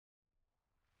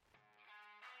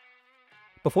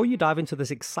Before you dive into this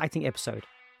exciting episode,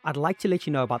 I'd like to let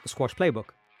you know about the Squash Playbook,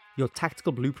 your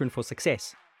tactical blueprint for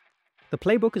success. The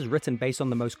playbook is written based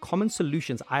on the most common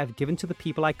solutions I have given to the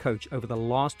people I coach over the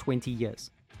last 20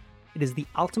 years. It is the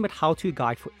ultimate how-to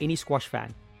guide for any squash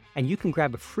fan, and you can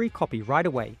grab a free copy right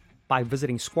away by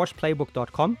visiting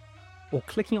squashplaybook.com or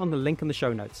clicking on the link in the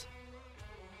show notes.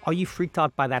 Are you freaked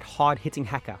out by that hard-hitting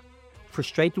hacker?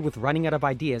 Frustrated with running out of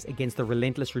ideas against the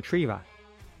relentless retriever?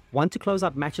 Want to close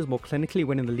out matches more clinically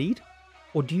when in the lead?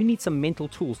 Or do you need some mental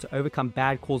tools to overcome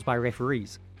bad calls by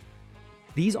referees?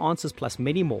 These answers plus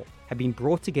many more have been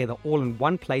brought together all in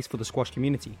one place for the squash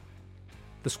community.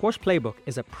 The Squash Playbook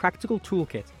is a practical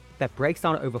toolkit that breaks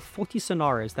down over 40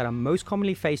 scenarios that are most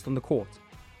commonly faced on the court.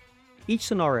 Each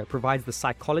scenario provides the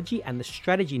psychology and the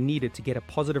strategy needed to get a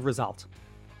positive result.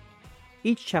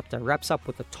 Each chapter wraps up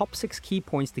with the top 6 key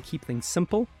points to keep things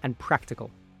simple and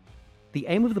practical. The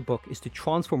aim of the book is to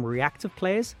transform reactive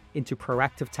players into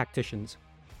proactive tacticians.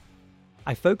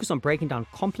 I focus on breaking down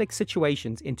complex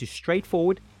situations into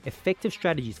straightforward, effective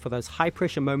strategies for those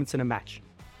high-pressure moments in a match.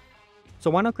 So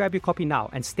why not grab your copy now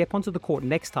and step onto the court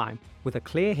next time with a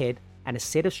clear head and a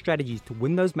set of strategies to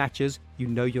win those matches you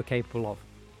know you're capable of.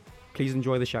 Please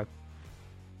enjoy the show.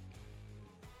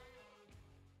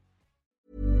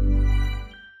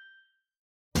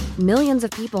 Millions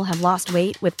of people have lost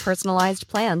weight with personalized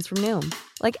plans from Noom.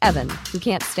 Like Evan, who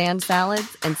can't stand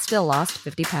salads and still lost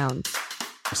 50 pounds.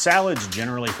 Salads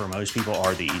generally for most people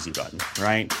are the easy button,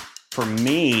 right? For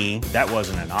me, that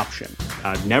wasn't an option.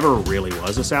 I never really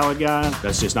was a salad guy.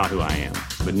 That's just not who I am.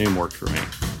 But Noom worked for me.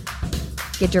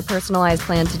 Get your personalized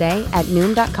plan today at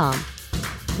Noom.com.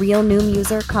 Real Noom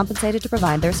user compensated to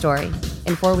provide their story.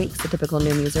 In 4 weeks, the typical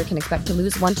Noom user can expect to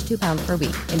lose 1 to 2 pounds per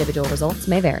week. Individual results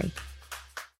may vary.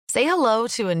 Say hello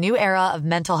to a new era of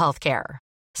mental health care.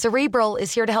 Cerebral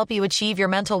is here to help you achieve your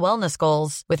mental wellness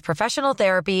goals with professional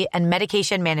therapy and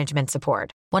medication management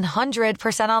support.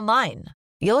 100% online.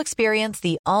 You'll experience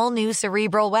the all-new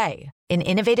Cerebral Way, an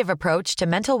innovative approach to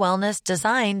mental wellness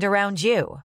designed around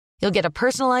you. You'll get a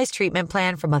personalized treatment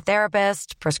plan from a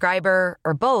therapist, prescriber,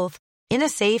 or both in a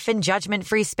safe and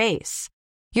judgment-free space.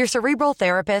 Your Cerebral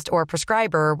therapist or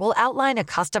prescriber will outline a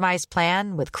customized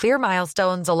plan with clear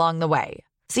milestones along the way,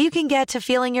 so you can get to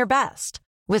feeling your best.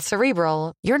 With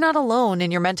Cerebral, you're not alone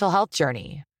in your mental health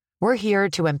journey. We're here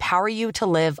to empower you to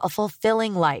live a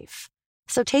fulfilling life.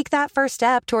 So take that first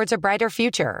step towards a brighter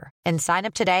future and sign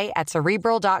up today at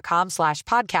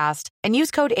Cerebral.com/podcast and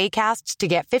use code ACAST to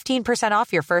get 15%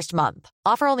 off your first month.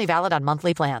 Offer only valid on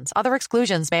monthly plans. Other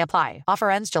exclusions may apply.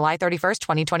 Offer ends July 31st,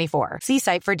 2024. See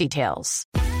site for details.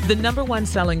 The number one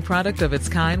selling product of its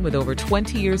kind with over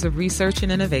 20 years of research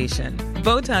and innovation.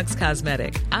 Botox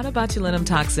Cosmetic, onabotulinum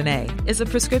toxin A, is a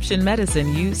prescription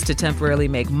medicine used to temporarily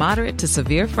make moderate to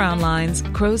severe frown lines,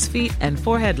 crow's feet, and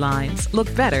forehead lines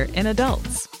look better in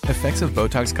adults. Effects of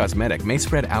Botox Cosmetic may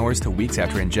spread hours to weeks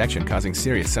after injection, causing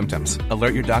serious symptoms.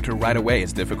 Alert your doctor right away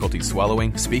as difficulty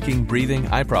swallowing, speaking, breathing,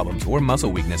 eye problems, or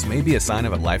muscle weakness may be a sign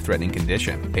of a life-threatening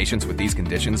condition. Patients with these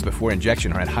conditions before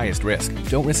injection are at highest risk.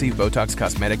 Don't receive Botox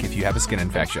Cosmetic if you have a skin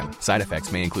infection. Side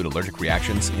effects may include allergic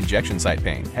reactions, injection site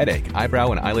pain, headache, eyebrow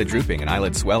and eyelid drooping, and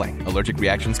eyelid swelling. Allergic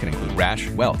reactions can include rash,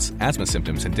 welts, asthma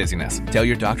symptoms, and dizziness. Tell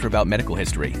your doctor about medical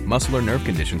history, muscle or nerve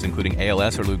conditions including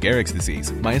ALS or Lou Gehrig's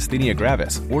disease, myasthenia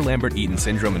gravis, or Lambert-Eaton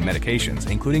syndrome, and medications,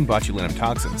 including botulinum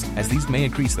toxins, as these may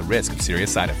increase the risk of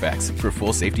serious side effects. For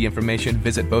full safety information,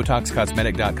 visit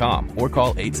BotoxCosmetic.com or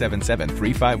call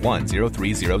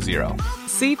 877-351-0300.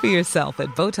 See for yourself at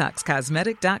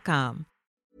BotoxCosmetic.com.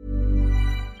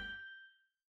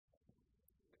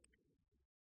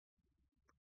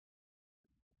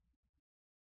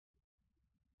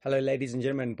 Hello, ladies and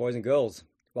gentlemen, boys and girls.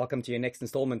 Welcome to your next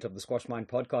installment of the Squash Mind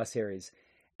podcast series.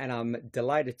 And I'm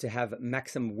delighted to have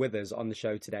Maxim Withers on the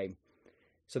show today.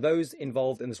 So those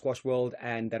involved in the squash world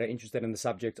and that are interested in the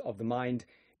subject of the mind,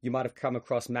 you might have come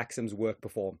across Maxim's work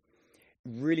before.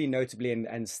 Really notably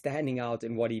and standing out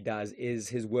in what he does is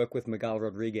his work with Miguel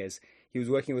Rodriguez. He was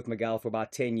working with Miguel for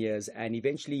about 10 years and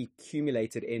eventually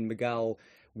accumulated in Miguel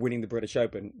winning the British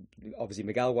Open. Obviously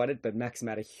Miguel won it, but Maxim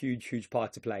had a huge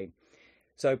part to play.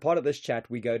 So part of this chat,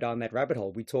 we go down that rabbit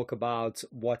hole. We talk about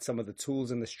what some of the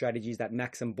tools and the strategies that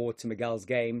Maxim brought to Miguel's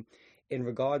game in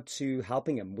regard to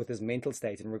helping him with his mental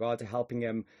state, in regard to helping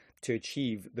him to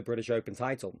achieve the British Open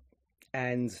title.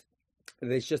 And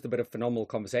there's just a bit of phenomenal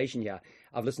conversation here.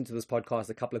 I've listened to this podcast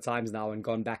a couple of times now and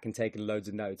gone back and taken loads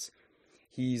of notes.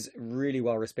 He's really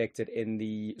well respected in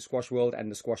the squash world and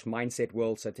the squash mindset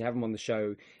world. So to have him on the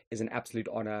show is an absolute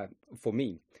honor for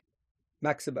me.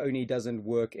 Maxim only doesn't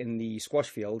work in the squash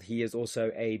field. He is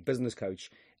also a business coach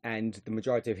and the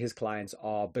majority of his clients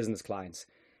are business clients.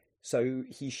 So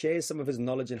he shares some of his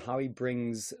knowledge and how he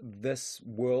brings this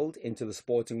world into the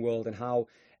sporting world, and how,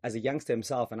 as a youngster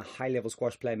himself and a high-level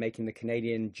squash player making the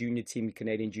Canadian junior team,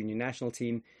 Canadian junior national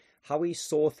team, how he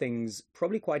saw things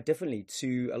probably quite differently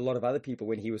to a lot of other people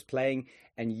when he was playing,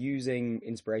 and using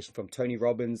inspiration from Tony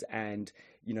Robbins and,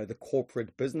 you know, the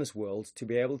corporate business world to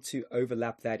be able to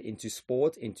overlap that into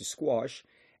sport, into squash,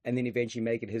 and then eventually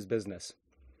make it his business.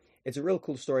 It's a real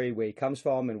cool story where he comes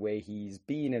from and where he's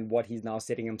been and what he's now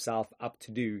setting himself up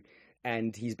to do.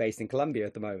 And he's based in Colombia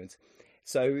at the moment.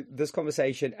 So this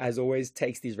conversation, as always,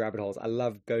 takes these rabbit holes. I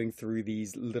love going through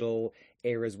these little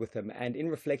areas with him. And in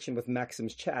reflection with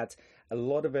Maxim's chat, a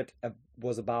lot of it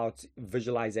was about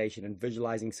visualization and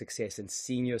visualizing success and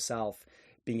seeing yourself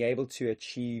being able to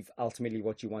achieve ultimately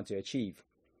what you want to achieve.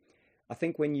 I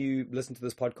think when you listen to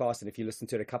this podcast, and if you listen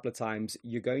to it a couple of times,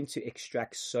 you're going to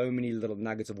extract so many little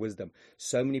nuggets of wisdom,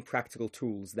 so many practical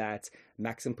tools that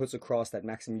Maxim puts across, that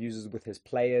Maxim uses with his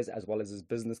players as well as his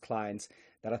business clients,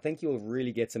 that I think you'll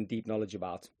really get some deep knowledge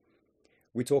about.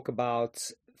 We talk about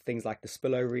things like the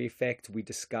spillover effect. We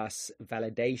discuss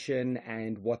validation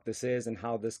and what this is and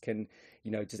how this can, you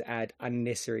know, just add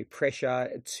unnecessary pressure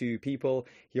to people.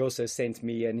 He also sent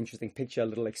me an interesting picture, a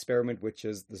little experiment, which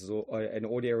is, this is an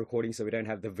audio recording, so we don't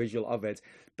have the visual of it.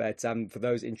 But for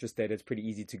those interested, it's pretty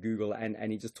easy to Google.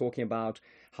 And he's just talking about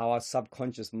how our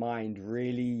subconscious mind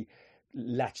really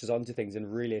latches onto things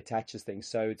and really attaches things.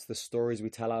 So it's the stories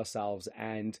we tell ourselves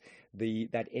and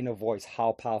that inner voice,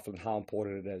 how powerful and how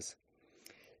important it is.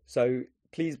 So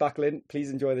please buckle in,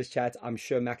 please enjoy this chat. I'm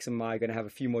sure Maxim and I are going to have a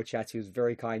few more chats. He was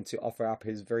very kind to offer up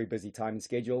his very busy time and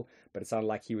schedule, but it sounded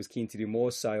like he was keen to do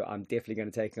more, so I'm definitely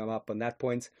going to take him up on that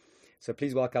point. So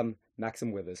please welcome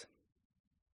Maxim Withers.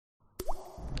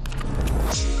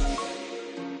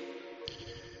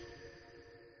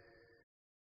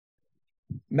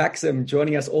 Maxim,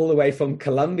 joining us all the way from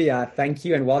Colombia. Thank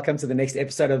you and welcome to the next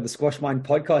episode of the Squash Mind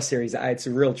podcast series. It's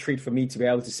a real treat for me to be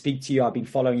able to speak to you. I've been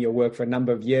following your work for a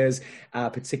number of years,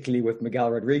 particularly with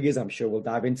Miguel Rodriguez. I'm sure we'll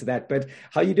dive into that. But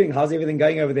how are you doing? How's everything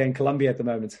going over there in Colombia at the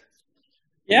moment?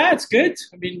 Yeah, it's good.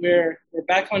 I mean, we're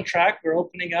back on track. We're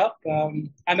opening up.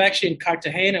 I'm actually in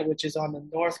Cartagena, which is on the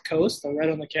north coast, right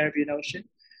on the Caribbean Ocean.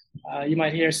 You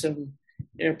might hear some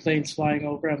airplanes flying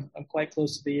over. I'm quite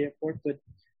close to the airport, but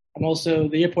I'm also,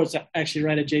 the airport's actually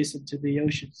right adjacent to the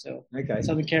ocean. So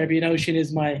Southern Caribbean Ocean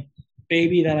is my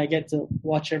baby that I get to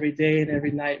watch every day and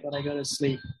every night when I go to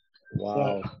sleep.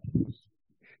 Wow. So,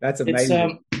 that's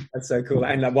amazing. That's so cool.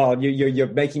 And wow, you're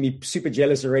making me super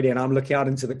jealous already. And I'm looking out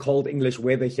into the cold English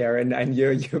weather here and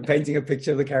you're painting a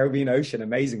picture of the Caribbean Ocean.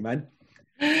 Amazing, man.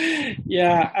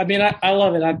 Yeah. I mean, I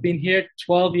love it. I've been here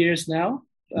 12 years now,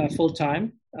 full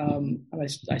time.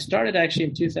 I started actually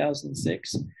in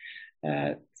 2006.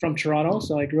 From Toronto.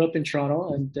 So I grew up in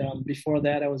Toronto. And before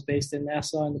that, I was based in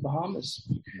Nassau in the Bahamas.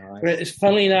 Nice.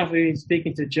 Funnily enough, we've been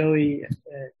speaking to Joey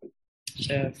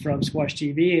from Squash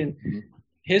TV, and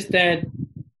his dad,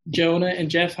 Jonah, and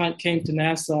Jeff Hunt came to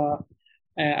Nassau.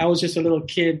 I was just a little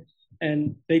kid,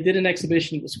 and they did an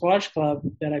exhibition at the squash club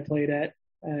that I played at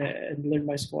and learned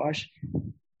my squash.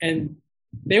 And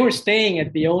they were staying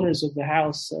at the owners of the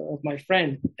house of my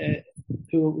friend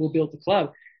who built the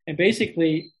club. And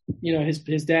basically, you know,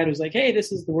 his dad was like, "Hey,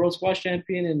 this is the world squash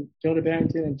champion and Jonah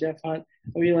Barrington and Jeff Hunt."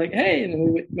 And we were like, "Hey," and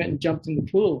then we went and jumped in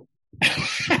the pool.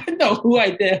 I didn't know who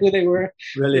they were.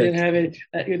 Brilliant.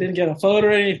 We didn't get a photo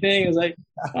or anything. It was like,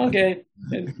 okay.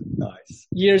 And nice.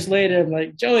 Years later, I'm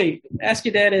like, "Joey, ask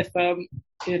your dad if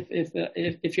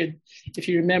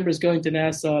he remembers going to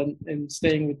Nassau and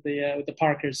staying with the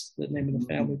Parkers, the name of the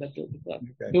family that built the club,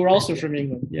 who were also from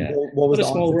England." Yeah. What was the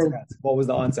answer to that? What was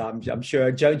the answer? I'm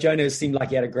sure Jonah seemed like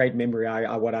he had a great memory.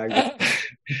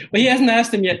 Well, he hasn't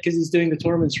asked him yet because he's doing the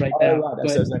tournaments right now. Right.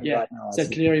 But, it's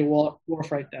at Canary Wharf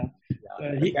right now.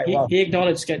 Yeah. He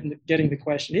acknowledged getting the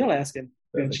question. He'll ask him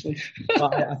eventually.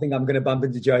 I think I'm going to bump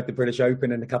into Joe at the British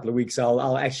Open in a couple of weeks. So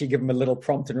I'll actually give him a little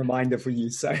prompt and reminder for you.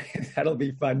 So that'll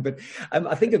be fun. But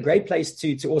I think a great place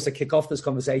to also kick off this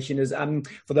conversation is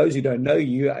for those who don't know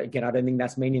you, again, I don't think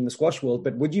that's mainly in the squash world,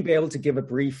 but would you be able to give a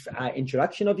brief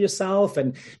introduction of yourself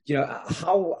and, you know,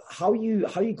 how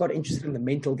you got interested in the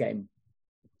mental game?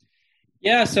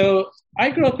 Yeah, so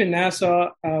I grew up in Nassau.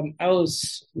 I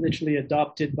was literally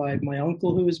adopted by my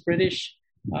uncle who was British.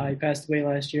 He passed away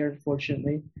last year,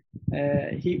 unfortunately.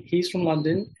 He's from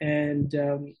London, and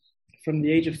from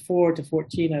the age of 4 to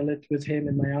 14, I lived with him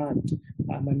and my aunt,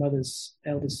 my mother's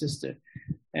eldest sister.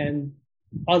 And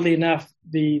oddly enough,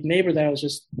 the neighbor that I was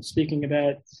just speaking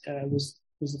about was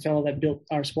the fellow that built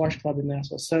our squash club in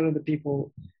Nassau. Some of the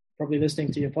people probably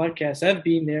listening to your podcast, I've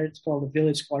been there. It's called the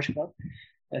Village Squash Club.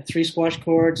 3 squash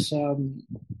courts,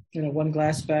 one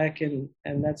glass back, and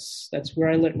that's where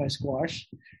I learned my squash.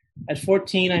 At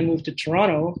 14, I moved to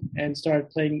Toronto and started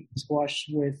playing squash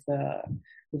with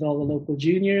all the local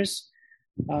juniors.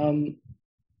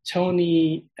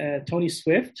 Tony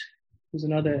Swift, who's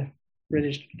another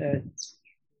British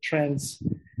trans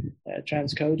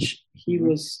coach. He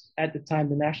was at the time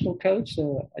the national coach,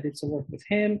 so I did some work with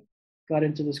him. Got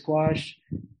into the squash.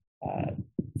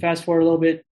 Fast forward a little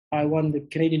bit, I won the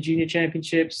Canadian Junior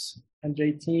Championships under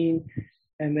 18,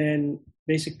 and then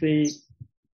basically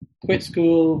quit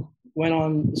school, went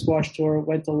on the squash tour,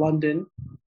 went to London,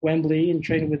 Wembley, and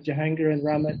trained with Jahangir and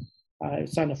Ramit. I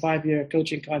signed a 5-year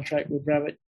coaching contract with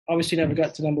Ramit. Obviously never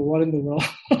got to number 1 in the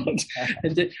world.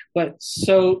 But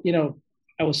so,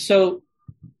 I was so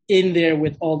in there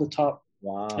with all the top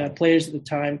players at the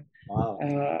time.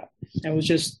 Wow. I was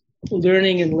just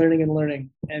learning and learning and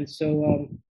learning. And so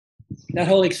that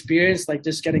whole experience, like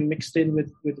just getting mixed in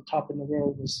with the top in the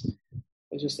world was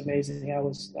just amazing.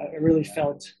 I really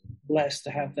felt blessed to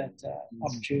have that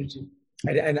opportunity.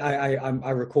 And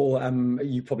I recall,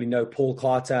 you probably know Paul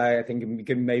Carter, I think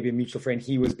maybe a mutual friend.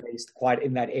 He was based quite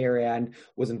in that area and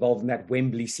was involved in that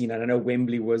Wembley scene. And I know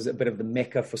Wembley was a bit of the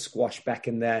mecca for squash back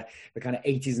in the kind of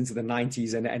 80s into the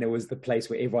 90s. And it was the place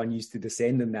where everyone used to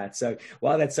descend in that. So,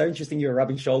 wow, that's so interesting. You were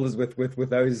rubbing shoulders with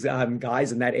those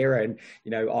guys in that era. And,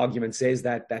 argument says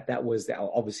that was,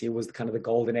 obviously it was kind of the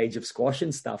golden age of squash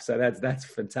and stuff. So that's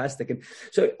fantastic. And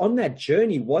so on that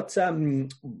journey,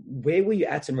 where were you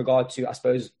at in regard to, I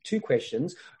suppose, 2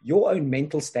 questions, your own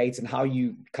mental state and how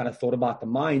you kind of thought about the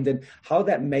mind, and how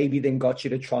that maybe then got you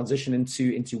to transition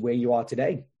into where you are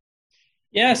today?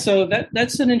 Yeah, so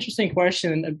that's an interesting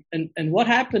question. And what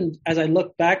happened as I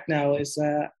look back now is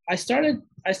I started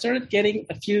getting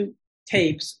a few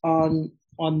tapes on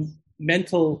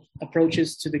mental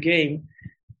approaches to the game,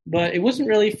 but it wasn't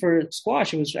really for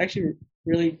squash. It was actually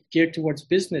really geared towards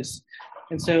business.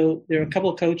 And so there are a couple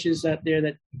of coaches out there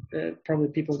that probably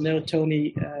people know,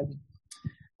 Tony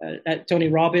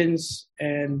Robbins,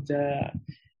 and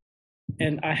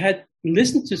I had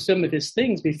listened to some of his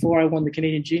things before I won the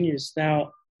Canadian Juniors.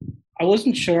 Now, I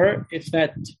wasn't sure if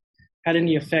that had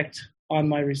any effect on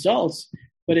my results,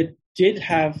 but it did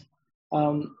have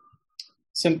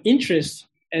some interest.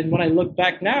 And when I look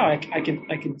back now, I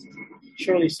can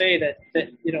surely say that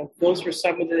those were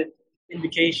some of the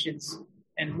indications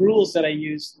and rules that I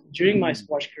used during my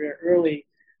squash career early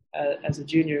as a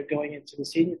junior going into the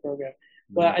senior program.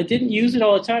 But I didn't use it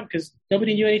all the time because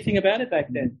nobody knew anything about it back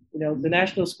then. The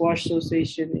National Squash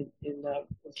Association in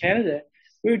Canada,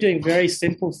 we were doing very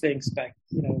simple things back.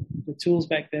 The tools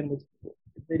back then,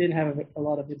 they didn't have a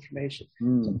lot of information.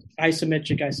 So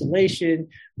isometric isolation,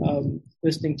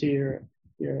 listening to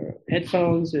your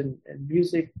headphones and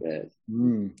music.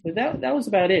 But that was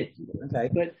about it. Okay.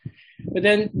 But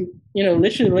then,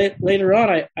 literally later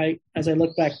on, I as I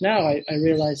look back now, I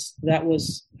realized that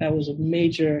was a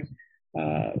major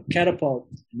catapult.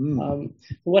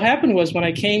 What happened was when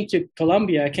I came to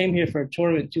Colombia, I came here for a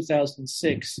tournament in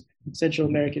 2006, Central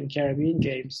American Caribbean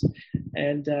Games,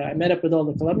 and I met up with all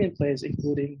the Colombian players,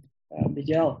 including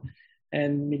Miguel.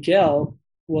 And Miguel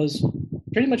was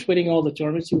pretty much winning all the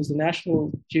tournaments. He was the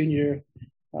national junior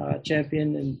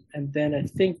champion, and then I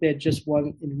think they had just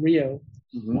won in Rio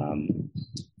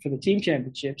for the team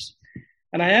championships.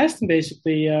 And I asked him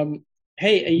basically,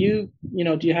 hey,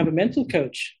 do you have a mental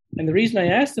coach? And the reason I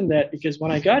asked him that, because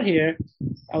when I got here,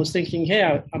 I was thinking, hey,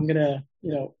 I'm going to,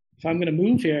 if I'm going to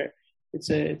move here, it's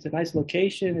a nice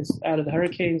location. It's out of the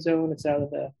hurricane zone. It's out of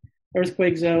the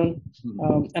earthquake zone.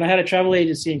 And I had a travel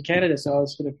agency in Canada, so I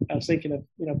was thinking of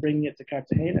bringing it to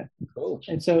Cartagena. Cool.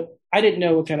 And so I didn't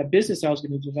know what kind of business I was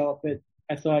going to develop, but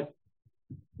I thought,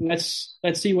 let's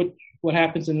see what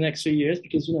happens in the next few years,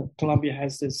 because Colombia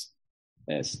has this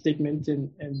stigma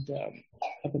and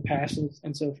of the past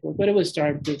and so forth. But it was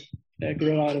starting to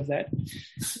grow out of that,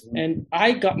 and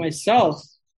I got myself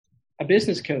a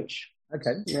business coach.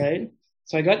 Okay, right.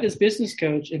 So I got this business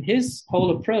coach, and his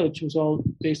whole approach was all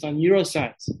based on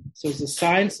neuroscience. So it's the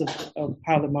science of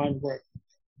how the mind works.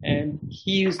 And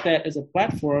he used that as a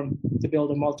platform to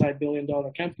build a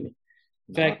multi-billion-dollar company.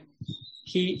 In fact,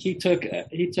 he took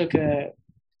a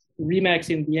Remax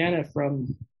Indiana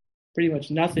from pretty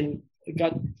much nothing,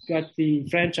 got the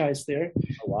franchise there,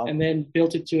 and then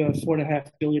built it to a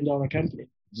 $4.5 billion company.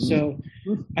 So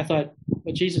I thought,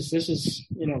 well, Jesus, this is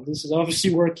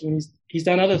obviously working. He's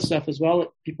done other stuff as well that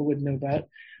people wouldn't know about.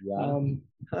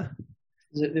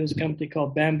 There was a company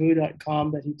called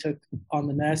Bamboo.com that he took on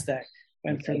the NASDAQ.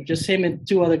 Went from just him and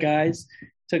 2 other guys,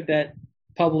 took that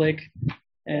public,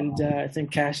 and I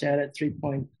think cashed out at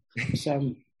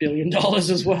 $3.7 billion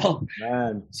as well.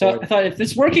 Man, so I thought, if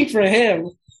it's working for him,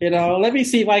 let me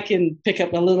see if I can pick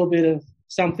up a little bit of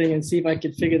something and see if I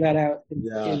could figure that out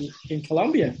in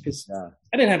Colombia, because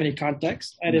I didn't have any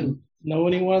context. I didn't know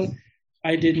anyone.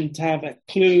 I didn't have a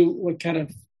clue what kind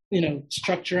of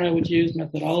structure I would use,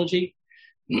 methodology.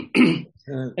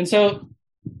 And so,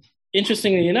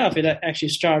 interestingly enough, it actually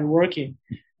started working,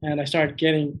 and I started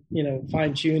getting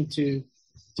fine-tuned to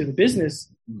the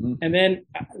business. And then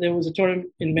there was a tournament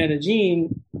in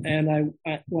Medellin, and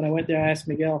I when I went there, I asked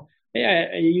Miguel, "Hey,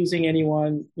 are you using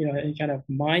anyone, any kind of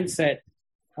mindset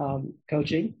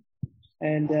coaching,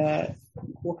 and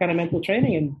what kind of mental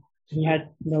training?" And he had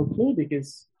no clue,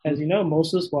 because, as you know,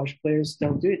 most of the squash players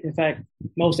don't do it. In fact,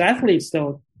 most athletes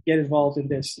don't get involved in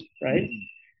this, right?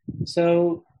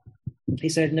 So he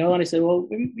said no, and I said, well,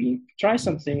 we try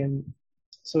something. And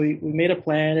so we made a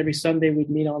plan. Every Sunday we'd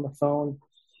meet on the phone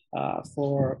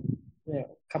for a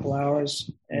couple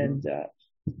hours. And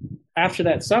after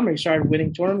that summer, he started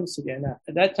winning tournaments again.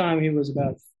 At that time, he was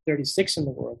about 36 in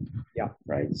the world. Yeah.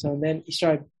 Right. So then he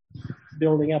started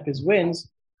building up his wins,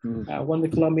 won the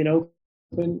Colombian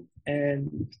Open,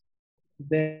 and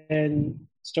then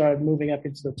started moving up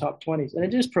into the top 20s. And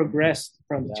it just progressed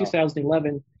from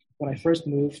 2011, when I first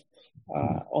moved,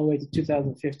 all the way to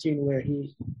 2015, where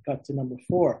he got to number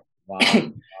 4. Wow.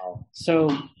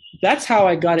 So that's how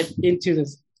I got it into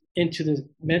the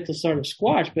mental sort of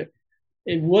squash. But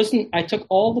it wasn't, I took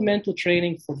all the mental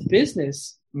training for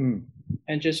business and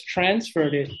just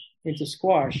transferred it into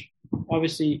squash.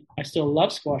 Obviously, I still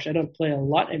love squash. I don't play a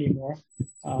lot anymore.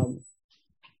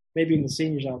 Maybe in the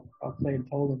seniors, I'll play in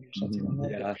Poland or something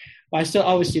like that. Yeah. But I still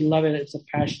obviously love it. It's a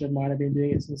passion of mine. I've been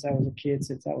doing it since I was a kid,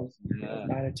 since I was 9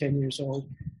 or 10 years old.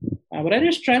 But I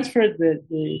just transferred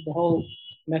the whole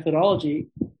methodology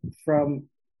from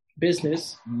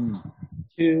business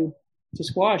to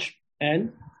squash,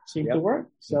 and seemed to work.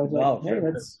 So it's like, hey,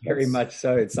 that's very much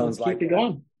so. It sounds like keep it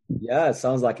going. Yeah, it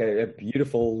sounds like a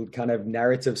beautiful kind of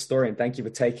narrative story, and thank you for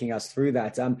taking us through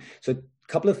that. So a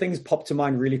couple of things popped to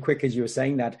mind really quick as you were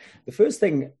saying that. The first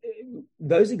thing,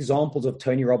 those examples of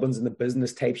Tony Robbins and the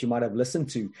business tapes you might have listened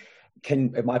to,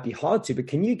 it might be hard to, but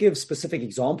can you give specific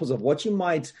examples of what you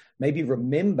might maybe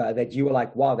remember that you were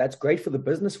like, wow, that's great for the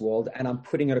business world, and I'm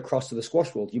putting it across to the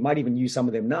squash world? You might even use some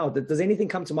of them now. Does anything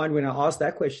come to mind when I ask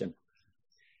that question?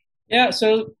 Yeah,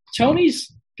 so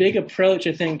Tony's big approach,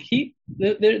 I think,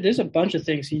 there's a bunch of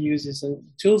things he uses. And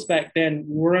tools back then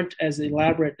weren't as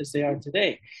elaborate as they are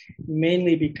today,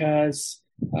 mainly because,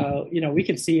 we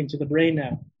can see into the brain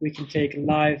now. We can take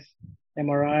live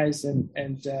MRIs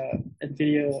and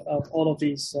video of all of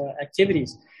these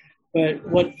activities. But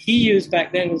what he used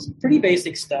back then was pretty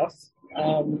basic stuff.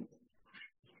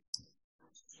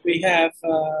 We have,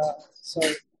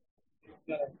 sorry,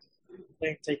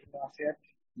 taking off here.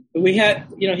 But we had,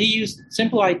 he used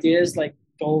simple ideas like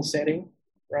goal setting,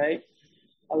 right?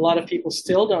 A lot of people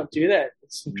still don't do that.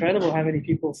 It's incredible how many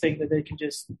people think that they can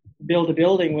just build a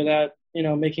building without,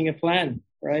 making a plan,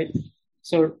 right?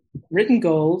 So written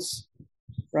goals,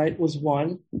 right, was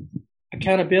one.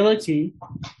 Accountability,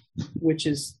 which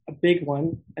is a big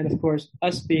one. And of course,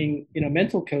 us being,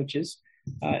 mental coaches,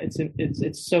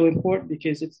 it's so important,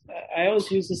 because I always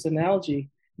use this analogy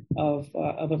of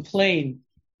a plane,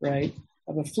 right?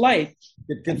 Of a flight.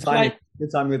 Good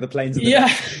time with the planes.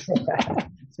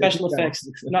 Special effects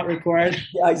not required.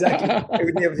 Yeah, exactly. I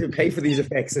wouldn't be able to pay for these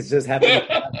effects. It's just happening.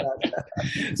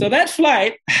 So that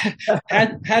flight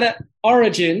had an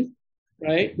origin,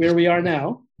 right, where we are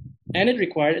now, and it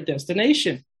required a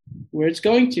destination where it's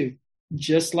going to,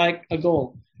 just like a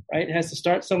goal, right? It has to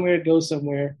start somewhere, go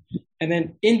somewhere. And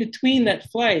then in between that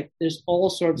flight, there's all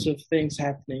sorts of things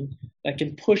happening that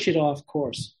can push it off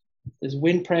course. There's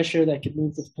wind pressure that can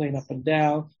move the plane up and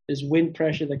down. There's wind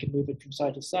pressure that can move it from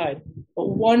side to side. But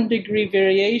 1 degree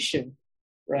variation,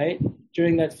 right,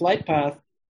 during that flight path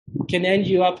can end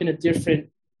you up in a different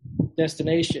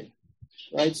destination,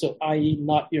 right? So, i.e.,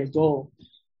 not your goal.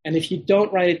 And if you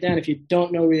don't write it down, if you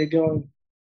don't know where you're going,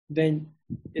 then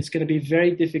it's going to be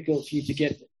very difficult for you to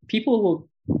get there.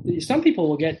 Some people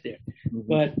will get there,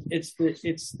 but it's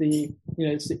the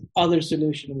other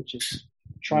solution, which is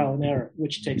trial and error,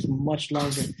 which takes much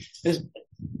longer. There's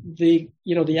the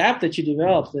app that you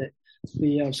developed,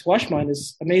 the Squash Mind,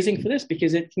 is amazing for this,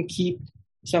 because it can keep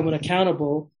someone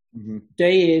accountable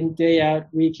day in, day out,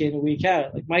 week in, week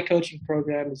out. Like my coaching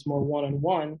program is more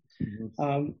one-on-one.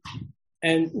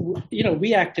 And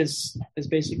we act as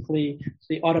basically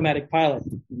the automatic pilot.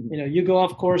 You go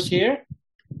off course here,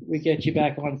 we get you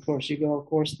back on course. You go off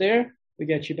course there, we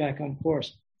get you back on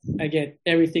course. again,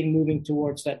 everything moving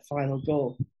towards that final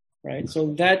goal, right?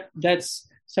 So that's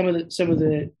some of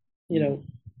the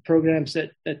programs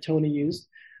that Tony used.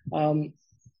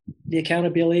 The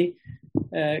accountability,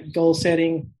 goal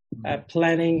setting,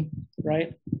 planning,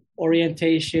 right?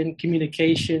 Orientation,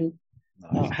 communication,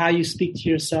 how you speak to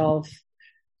yourself,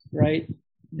 right?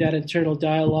 That internal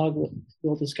dialogue,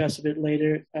 we'll discuss a bit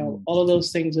later. All of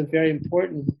those things are very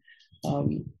important.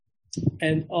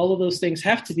 And all of those things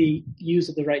have to be used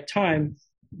at the right time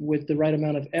with the right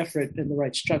amount of effort and the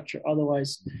right structure.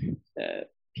 Otherwise,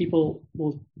 people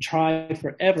will try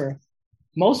forever.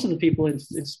 Most of the people in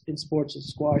sports and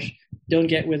squash don't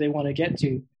get where they want to get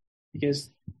to because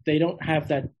they don't have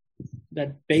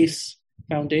that base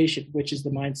foundation, which is the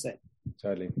mindset.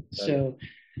 Totally. So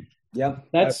yeah,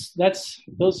 those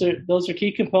are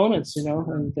key components, and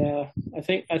I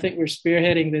think we're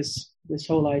spearheading this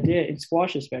whole idea in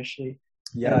squash, especially.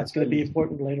 Yeah, it's going to be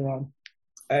important later on.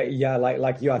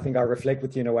 Like you, I think I reflect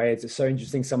with you in a way. It's so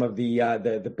interesting. Some of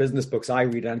the business books I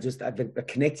read, and just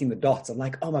connecting the dots. I'm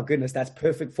like, oh my goodness, that's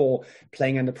perfect for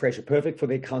playing under pressure. Perfect for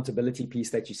the accountability piece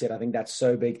that you said. I think that's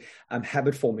so big.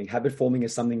 Habit forming. Habit forming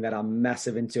is something that I'm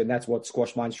massive into, and that's what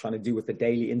Squash Mind's trying to do with the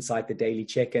daily insight, the daily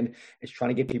check-in. It's trying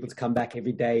to get people to come back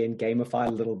every day and gamify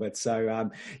a little bit. So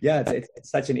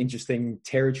it's such an interesting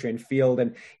territory and field.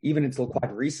 And even until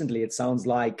quite recently, it sounds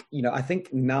like, I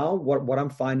think now what I'm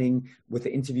finding with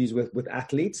the interviews with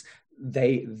athletes,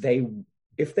 they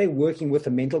if they're working with a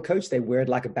mental coach, they wear it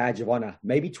like a badge of honor.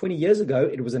 Maybe 20 years ago,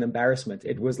 it was an embarrassment.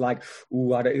 It was like,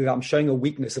 I'm showing a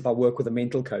weakness if I work with a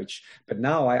mental coach. But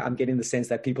now I'm getting the sense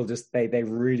that people just, they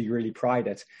really, really pride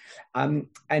it. And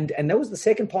that was the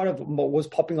second part of what was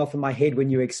popping off in my head when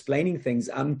you were explaining things.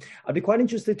 I'd be quite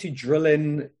interested to drill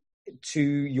in to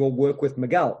your work with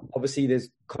Miguel. Obviously, there's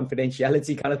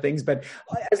confidentiality kind of things, but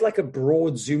as like a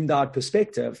broad, zoomed out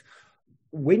perspective,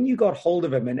 when you got hold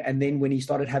of him and then when he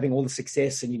started having all the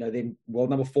success and, then world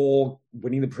number 4,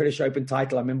 winning the British Open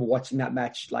title, I remember watching that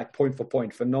match, like point for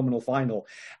point, phenomenal final.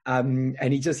 And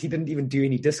he didn't even do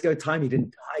any disco time. He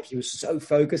didn't dive. He was so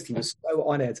focused. He was so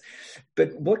on it.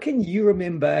 But what can you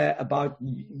remember about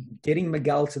getting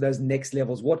Miguel to those next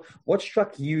levels? What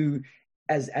struck you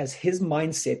as his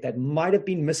mindset that might have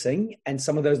been missing and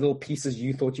some of those little pieces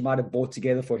you thought you might have brought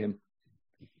together for him?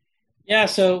 Yeah.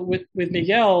 So with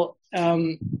Miguel,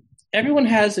 everyone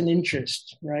has an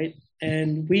interest, right?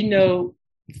 And we know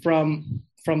from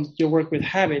your work with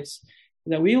habits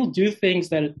that we will do things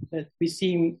that we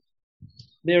seem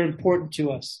they're important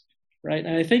to us, right?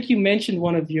 And I think you mentioned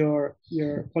one of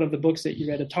the books that you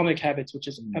read, Atomic Habits, which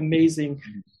is amazing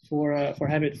for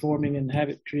habit forming and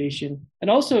habit creation, and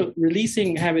also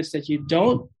releasing habits that you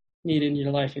don't need in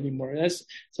your life anymore. That's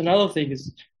another thing,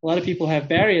 is a lot of people have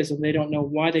barriers and they don't know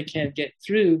why they can't get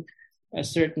through a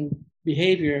certain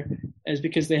behavior, is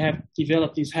because they have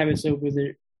developed these habits over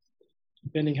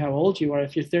depending how old you are.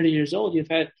 If you're 30 years old, you've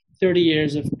had 30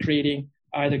 years of creating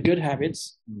either good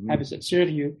habits, habits that serve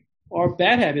you, or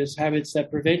bad habits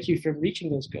that prevent you from reaching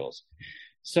those goals.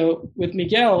 So with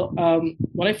Miguel,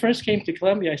 when I first came to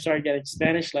Colombia, I started getting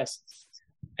Spanish lessons,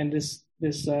 and this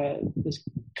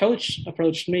coach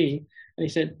approached me and he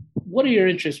said, "What are your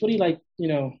interests? What do you like?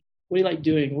 What do you like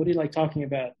doing? What do you like talking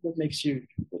about? What makes you,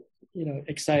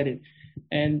 excited?"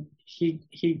 And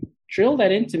he drilled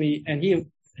that into me, and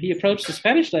he approached the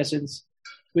Spanish lessons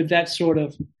with that sort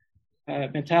of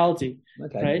mentality,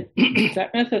 right?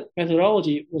 That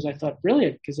methodology was, I thought,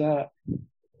 brilliant, because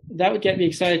that would get me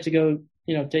excited to go,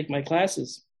 take my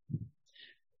classes.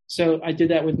 So I did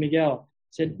that with Miguel.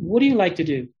 I said, "What do you like to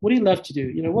do? What do you love to do?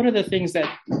 What are the things that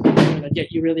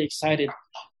get you really excited?"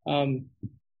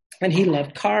 And he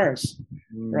loved cars,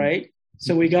 right?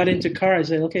 So we got into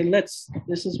cars. I said, "Okay,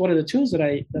 this is one of the tools that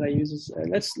I use. Is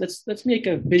let's make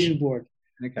a vision board."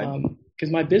 Okay.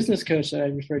 Because my business coach that I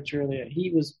referred to earlier,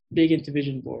 he was big into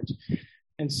vision boards,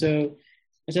 and so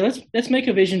I said, let's make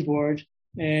a vision board,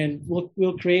 and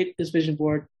we'll create this vision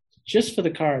board just for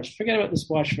the cars. Forget about the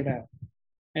squash for now.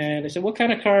 And I said, "What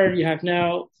kind of car do you have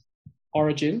now?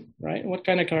 Origin, right? And what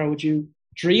kind of car would you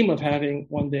dream of having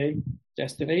one day?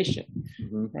 Destination,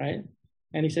 right?"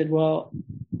 And he said, "Well,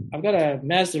 I've got a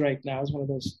Mazda right now. It's one of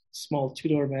those small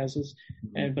 2-door Mazdas,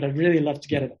 but I'd really love to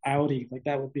get an Audi. Like,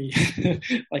 that would be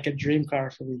like a dream car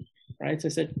for me, right?" So I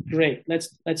said, "Great,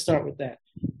 let's start with that,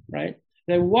 right?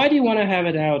 Then why do you want to have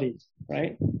an Audi,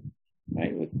 right?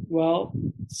 Right? Well,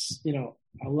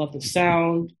 I love the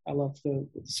sound, I love the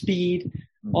speed,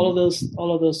 all of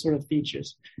those sort of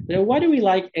features. Then why do we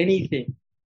like anything,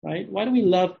 right? Why do we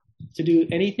love to do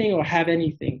anything or have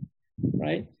anything,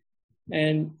 right?"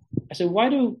 And I said, "Why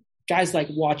do guys like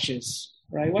watches,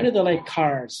 right? Why do they like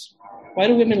cars, why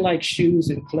do women like shoes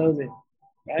and clothing,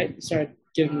 right? He started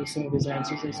giving me some of his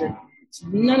answers. I said, it's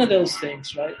none of those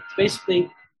things, right? It's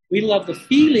basically, we love the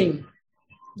feeling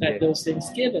that those things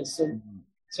give us.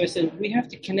 So I said, we have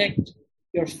to connect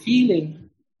your feeling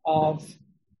of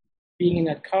being in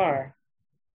that car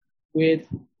with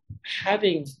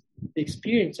having the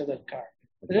experience of that car.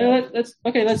 Let's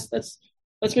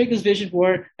make this vision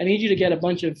board. I need you to get a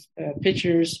bunch of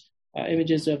pictures,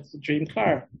 images of the dream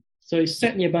car. So he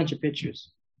sent me a bunch of pictures,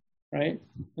 right?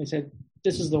 I said,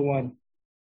 this is the one,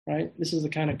 right? This is the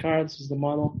kind of car. This is the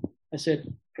model. I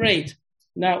said, great.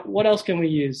 Now, what else can we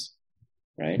use,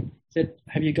 right? I said,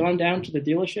 have you gone down to the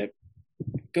dealership?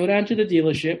 Go down to the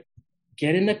dealership,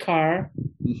 get in the car,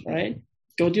 right?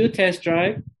 Go do a test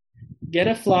drive, get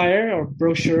a flyer or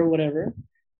brochure or whatever.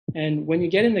 And when you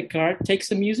get in the car, take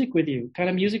some music with you. What kind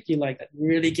of music do you like that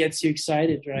really gets you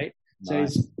excited, right?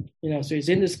 Nice. So he's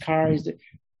in this car.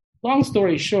 Long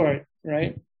story short,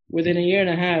 right? Within a year and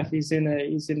a half, he's in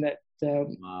that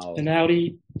an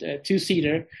Audi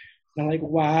 2-seater. And I'm like,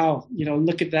 wow,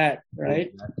 look at that,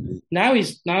 right? Exactly. Now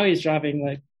he's driving,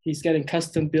 like, he's getting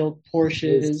custom built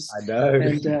Porsches. Yes, I know.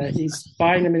 And he's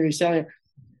buying them and reselling.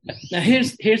 Now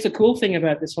here's the cool thing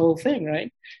about this whole thing,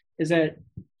 right? Is that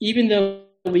even though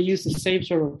we use the same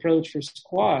sort of approach for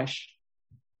squash,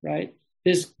 right?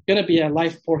 There's going to be a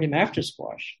life for him after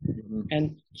squash. Mm-hmm.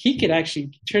 And he could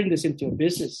actually turn this into a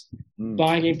business,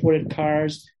 buying imported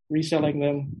cars, reselling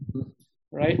them,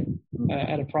 right,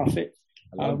 at a profit,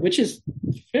 which is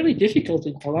fairly difficult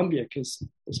in Colombia because,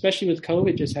 especially with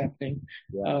COVID just happening,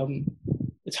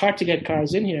 it's hard to get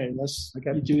cars in here unless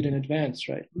you do it in advance,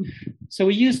 right? So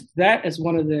we used that as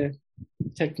one of the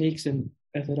techniques and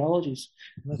methodologies.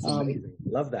 That's amazing.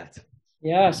 Love that.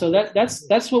 Yeah, so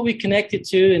that's what we connected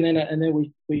to, and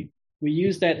then we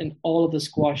use that in all of the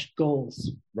squash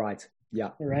goals. Right.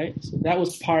 Yeah. All right. So that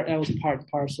was part and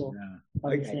parcel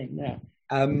of the thing. Yeah.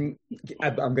 I'm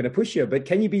going to push you, but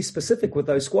can you be specific with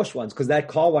those squash ones? Because that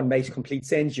car one makes complete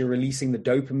sense. You're releasing the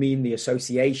dopamine, the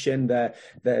association,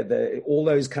 the all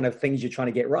those kind of things you're trying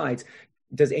to get right.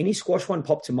 Does any squash one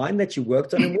pop to mind that you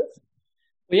worked on him with?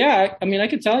 Well, yeah, I mean, I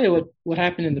can tell you what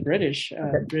happened in the British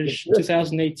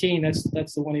 2018.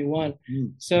 That's the one he won.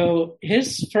 So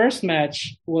his first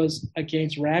match was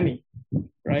against Ramy,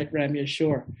 right? Ramy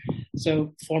Ashur.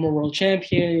 So former world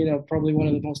champion, probably one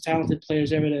of the most talented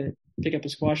players ever to pick up a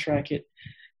squash racket,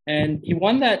 and he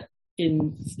won that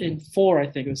in 4. I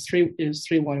think it was 3. It was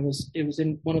 3-1. It was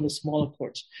in one of the smaller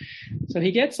courts. So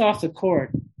he gets off the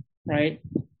court, right,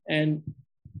 and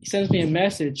he sends me a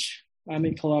message. I'm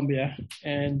in Colombia,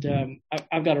 and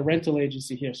I've got a rental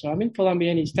agency here. So I'm in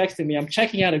Colombia, and he's texting me. I'm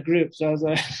checking out a group. So I was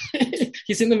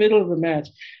he's in the middle of the match,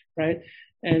 right?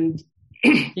 And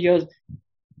he goes,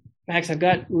 Max, I've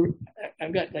got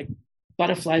like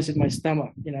butterflies in my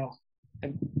stomach, and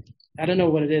I don't know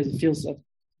what it is. It feels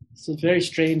it's a very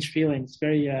strange feeling. It's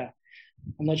very I'm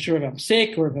not sure if I'm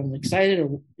sick or if I'm excited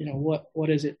or what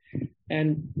is it?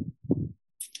 And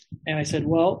I said,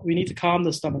 well, we need to calm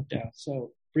the stomach down.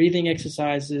 So breathing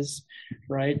exercises,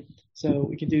 right? So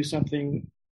we can do something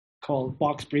called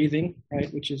box breathing, right?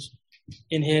 Which is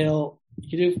inhale. You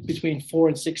can do between 4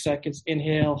 and 6 seconds.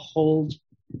 Inhale, hold,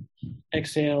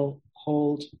 exhale,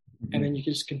 hold, and then you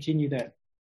can just continue that.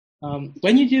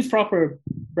 When you do proper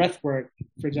breath work,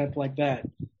 for example, like that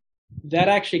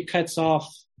actually cuts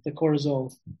off the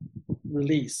cortisol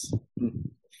release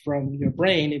from your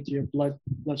brain into your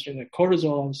bloodstream. The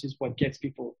cortisol obviously is what gets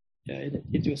people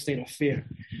into a state of fear,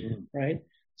 right?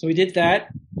 So we did that.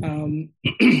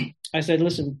 I said,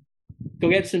 listen, go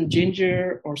get some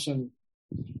ginger or some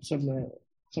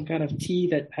kind of tea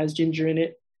that has ginger in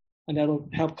it, and that'll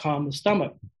help calm the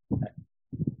stomach.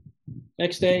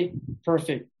 Next day,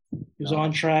 perfect. He was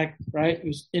on track, right? He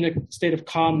was in a state of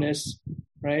calmness,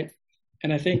 right?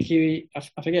 And I think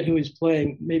I forget who he's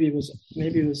playing. Maybe it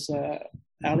was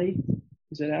Ali.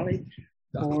 Is it Ali?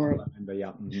 I remember, yeah.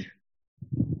 Mm-hmm.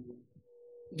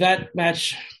 That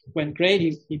match went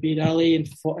great. He beat Ali in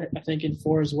 4, I think in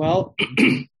 4 as well.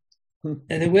 And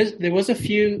there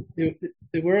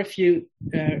were a few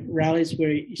rallies where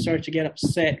he started to get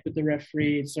upset with the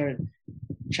referee and started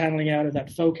channeling out of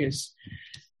that focus.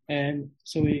 And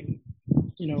so we,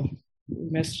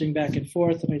 messaging back and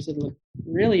forth. And I said, look,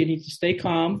 really, you need to stay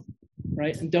calm,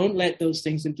 right? And don't let those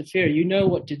things interfere. You know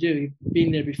what to do. You've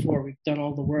been there before. We've done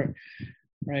all the work,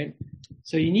 right?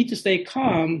 So you need to stay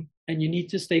calm and you need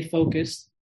to stay focused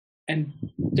and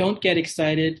don't get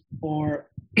excited or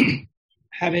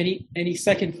have any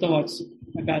second thoughts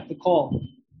about the call.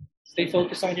 Stay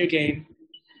focused on your game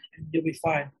and you'll be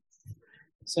fine.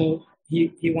 So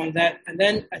he won that. And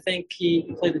then I think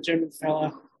he played the German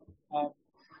fella.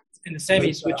 in the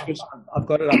semis, which was... I've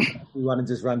got it up. We want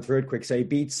to just run through it quick. So he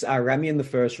beats Rami in the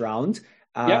first round.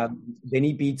 Then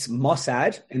he beats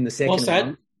Mossad in the second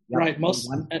round. Right.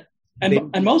 Mossad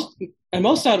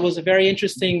was a very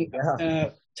interesting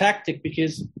tactic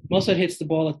because Mossad hits the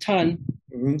ball a ton.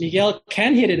 Mm-hmm. Miguel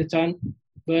can hit it a ton,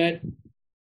 but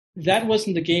that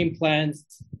wasn't the game plan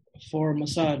for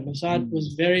Mossad. Mossad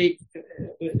was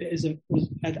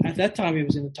at that time he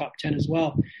was in the top 10 as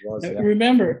well.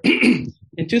 Remember, in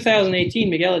 2018,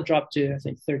 Miguel had dropped to I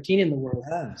think 13 in the world.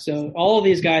 Yeah. So all of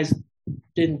these guys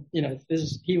didn't,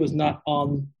 he was not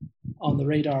on the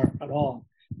radar at all,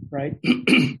 right?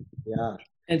 Yeah.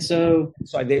 And so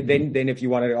then if you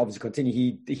want to obviously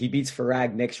continue, he beats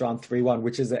Farag next round 3-1,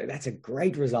 which that's a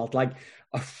great result. Like,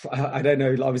 I don't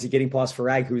know, obviously getting past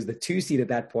Farag, who was the 2 seed at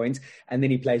that point, and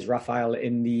then he plays Rafael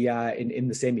in the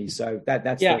semis. So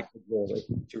that's yeah.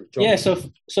 So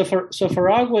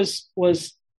Farag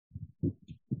was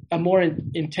a more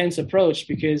intense approach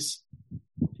because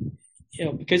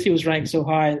he was ranked so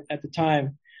high at the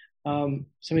time.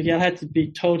 So Miguel had to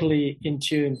be totally in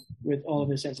tune with all of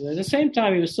his senses. At the same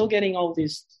time, he was still getting all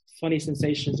these funny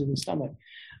sensations in the stomach.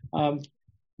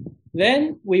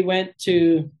 Then we went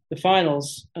to the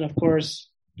finals, and of course,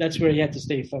 that's where he had to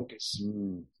stay focused,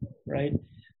 right?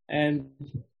 And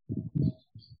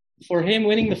for him,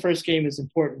 winning the first game is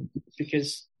important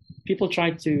because people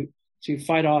try to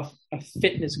fight off a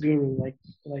fitness guru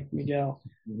like Miguel,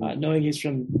 knowing he's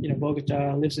from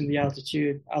Bogota, lives in the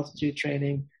altitude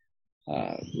training.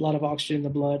 A lot of oxygen in the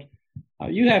blood.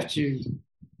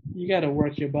 You got to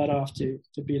work your butt off to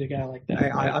beat a guy like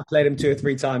that. I've played him 2 or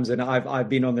 3 times, and I've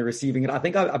been on the receiving end. I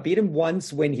think I beat him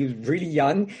once when he was really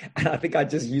young, and I think I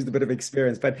just used a bit of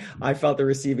experience. But I felt the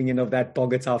receiving end of that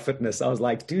Bogota fitness. I was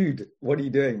like, dude, what are you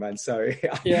doing, man? So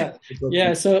yeah.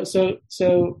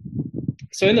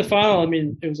 So in the final, I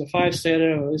mean, it was a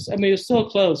 5-setter. It was still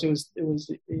close. It was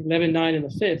 11-9 in the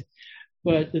 5th.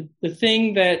 But the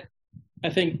thing that I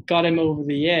think got him over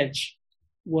the edge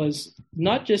was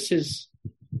not just his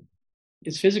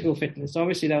physical fitness.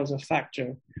 Obviously, that was a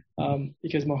factor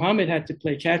because Mohammed had to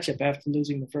play catch up after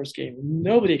losing the first game.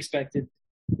 Nobody expected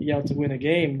Miguel to win a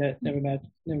game. Never mind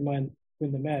win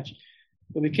the match.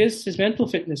 But because his mental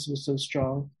fitness was so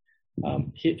strong,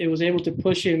 it was able to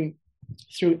push him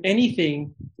through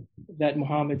anything that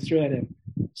Mohammed threw at him.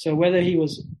 So whether he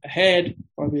was ahead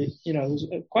or it was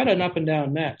quite an up and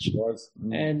down match. It was.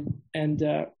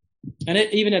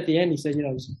 Even at the end, he said, it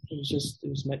was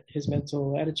his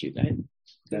mental attitude.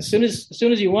 As soon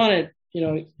as you won it, he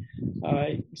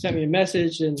sent me a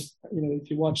message, and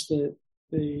if you watch the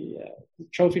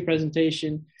trophy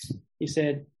presentation, he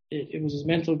said it was his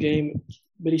mental game.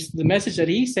 But the message that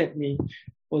he sent me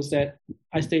was that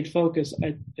I stayed focused.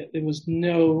 There was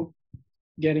no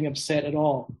getting upset at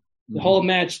all. The whole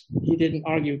match, he didn't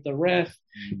argue with the ref.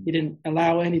 He didn't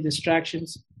allow any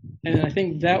distractions. And I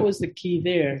think that was the key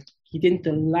there. He didn't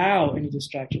allow any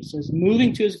distractions. So he's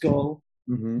moving to his goal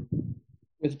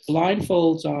with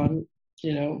blindfolds on,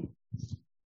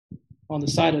 on the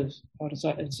side. And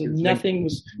so nothing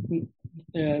was,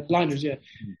 blinders, yeah.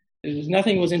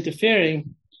 Nothing was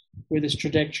interfering with his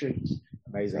trajectory.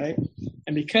 Amazing. Right?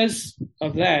 And because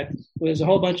of that, there's a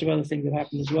whole bunch of other things that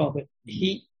happened as well. But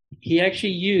he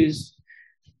actually used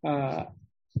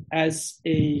as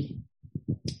a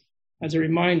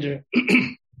reminder.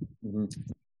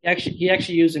 He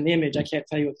actually used an image. I can't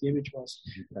tell you what the image was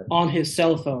on his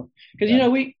cell phone because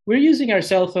we're using our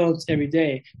cell phones every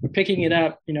day. We're picking it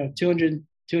up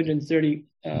 230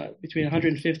 between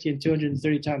 150 and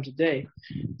 230 times a day.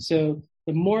 So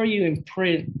the more you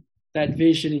imprint that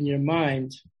vision in your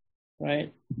mind,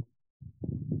 right,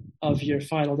 of your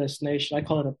final destination, I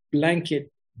call it a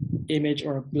blanket image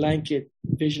or a blanket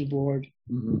vision board,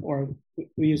 or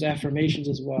we use affirmations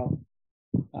as well.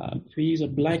 If we use a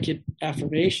blanket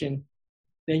affirmation,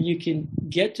 then you can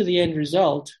get to the end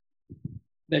result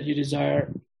that you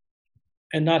desire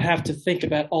and not have to think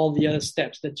about all the other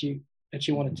steps that you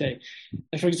want to take.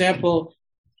 Like for example,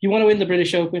 you want to win the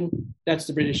British Open, that's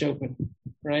the British Open,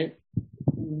 right?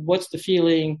 What's the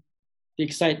feeling, the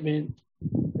excitement,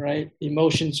 right? The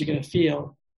emotions you're going to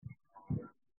feel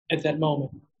at that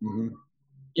moment.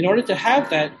 In order to have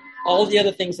that, all the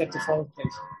other things have to fall in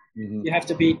place. You have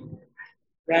to beat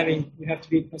Rami, you have to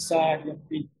beat Mossad, you have to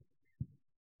beat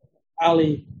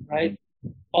Ali, right?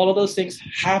 All of those things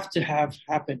have to have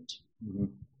happened,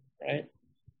 right?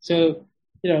 So,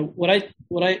 when I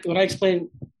explain,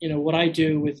 what I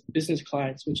do with business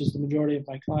clients, which is the majority of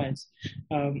my clients,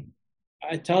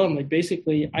 I tell them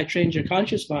basically I trained your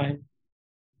conscious mind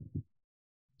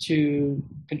to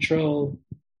control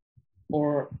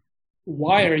or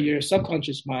wire your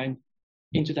subconscious mind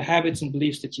into the habits and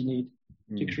beliefs that you need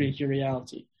to create your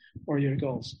reality or your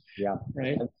goals. Yeah.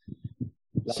 Right.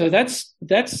 So those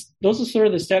are sort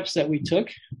of the steps that we took.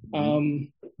 And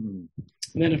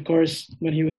then, of course,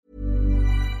 when he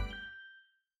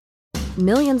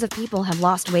Millions of people have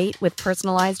lost weight with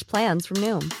personalized plans from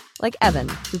Noom. Like Evan,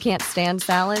 who can't stand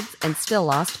salads and still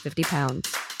lost 50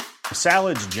 pounds.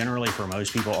 Salads generally for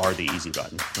most people are the easy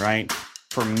button, right?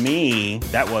 For me,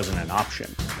 that wasn't an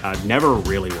option. I never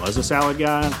really was a salad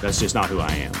guy. That's just not who I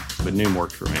am. But Noom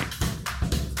worked for me.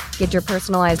 Get your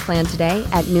personalized plan today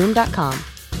at Noom.com.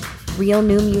 Real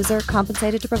Noom user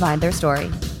compensated to provide their story.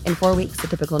 In 4 weeks, the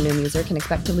typical Noom user can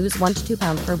expect to lose 1 to 2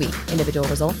 pounds per week. Individual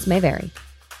results may vary.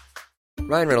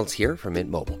 Ryan Reynolds here from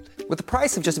Mint Mobile. With the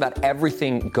price of just about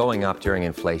everything going up during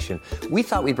inflation, we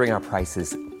thought we'd bring our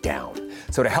prices down.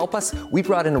 So to help us, we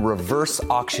brought in a reverse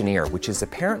auctioneer, which is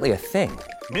apparently a thing.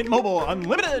 Mint Mobile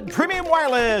Unlimited Premium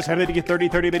Wireless. How to get 30,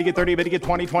 30, bit to get 30, bit to get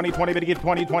 20, 20, 20, bit to get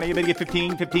 20, 20, bit to get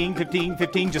 15, 15, 15,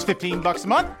 15, just $15 a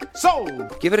month?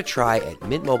 Sold! Give it a try at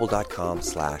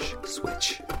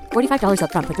mintmobile.com/switch. $45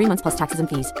 up front for 3 months plus taxes and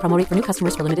fees. Promo rate for new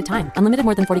customers for limited time. Unlimited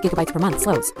more than 40 gigabytes per month.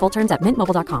 Slows full terms at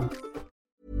mintmobile.com.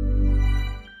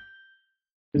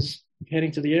 was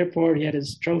heading to the airport, he had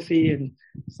his trophy and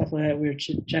stuff like that. We were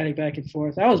chatting back and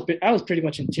forth. I was pretty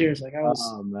much in tears. Like I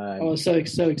was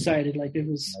so excited. Like it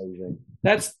was. Amazing.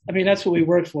 That's what we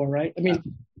work for, right? I mean,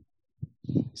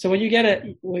 so when you get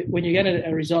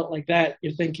a result like that,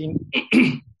 you're thinking,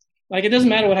 like it doesn't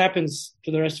matter what happens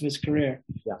for the rest of his career.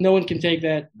 Yeah. No one can take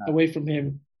that away from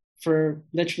him for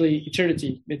literally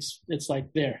eternity. It's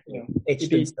like there, you know.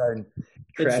 Etched in stone.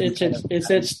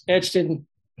 It's etched in.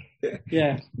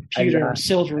 Yeah, pewter or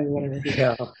silver or whatever.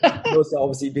 Yeah. Also,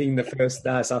 obviously being the first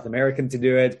South American to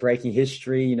do it, breaking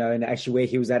history, you know, and actually where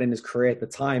he was at in his career at the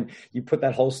time, you put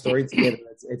that whole story together.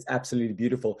 It's absolutely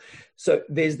beautiful. So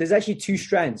there's actually two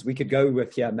strands we could go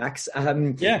with here, Max.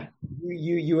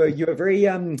 You were very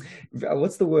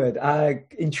what's the word?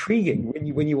 Intriguing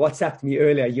when you WhatsApped me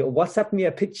earlier. You WhatsApped me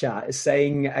a picture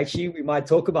saying, actually, we might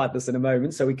talk about this in a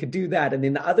moment, so we could do that. And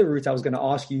then the other route I was going to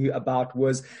ask you about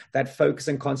was that focus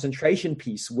and concentration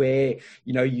piece, where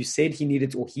you said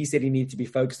he said he needed to be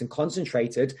focused and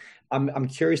concentrated. I'm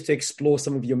curious to explore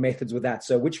some of your methods with that.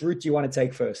 So, which route do you want to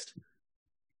take first?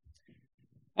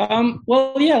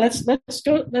 Well, yeah, let's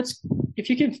go. If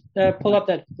you can pull up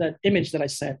that image that I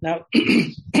sent now.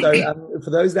 So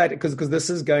for those because this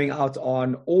is going out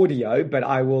on audio, but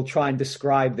I will try and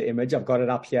describe the image. I've got it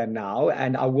up here now,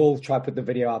 and I will try put the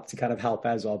video up to kind of help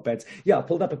as well. But yeah, I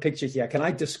pulled up a picture here. Can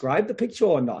I describe the picture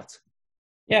or not?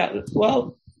 Yeah,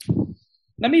 well,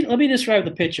 let me describe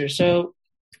the picture. So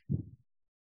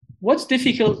what's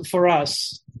difficult for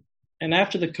us, and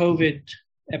after the COVID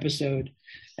episode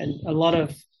and a lot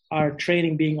of our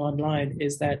training being online,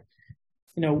 is that,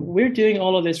 we're doing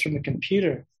all of this from a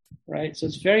computer, right? So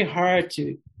it's very hard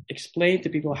to explain to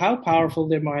people how powerful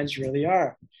their minds really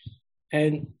are.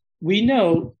 And we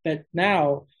know that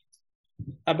now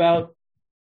about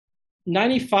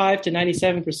 95 to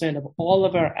 97% of all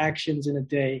of our actions in a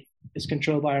day is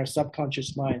controlled by our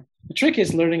subconscious mind. The trick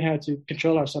is learning how to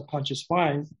control our subconscious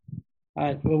mind.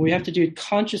 Well, we have to do it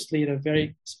consciously in a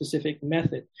very specific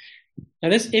method. Now,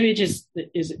 this image is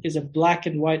a black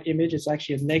and white image. It's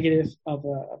actually a negative of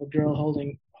a girl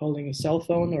holding a cell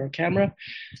phone or a camera.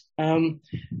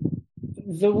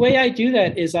 The way I do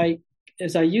that is I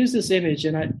use this image,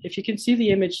 and if you can see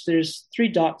the image, there's 3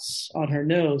 dots on her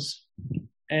nose.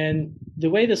 And the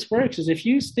way this works is if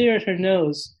you stare at her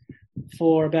nose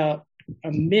for about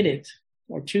a minute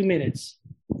or 2 minutes,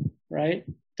 right?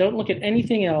 Don't look at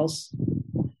anything else.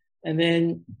 And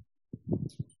then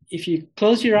if you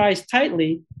close your eyes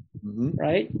tightly,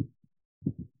 right,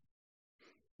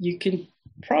 you can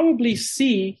probably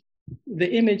see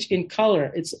the image in color.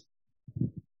 It's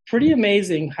pretty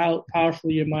amazing how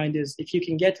powerful your mind is if you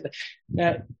can get to that.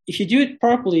 Now, if you do it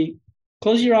properly,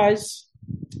 close your eyes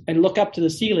and look up to the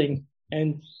ceiling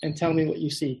and tell me what you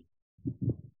see.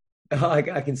 I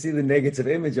can see the negative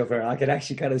image of her. I can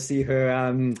actually kind of see her.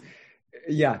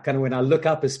 Kind of when I look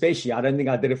up, especially, I don't think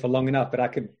I did it for long enough, but I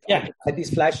had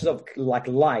these flashes of like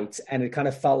light, and it kind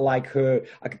of felt like I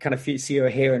could kind of see her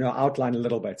hair and her outline a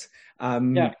little bit. I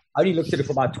only looked at it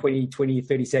for about 20,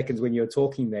 30 seconds when you were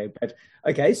talking there. But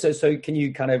okay, so can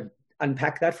you kind of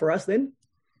unpack that for us then?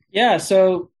 Yeah,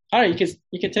 so all right,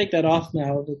 you can take that off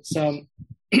now. It's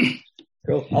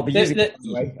cool. I'll be using it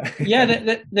anyway.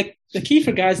 The key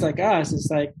for guys like us is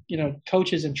like,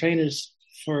 coaches and trainers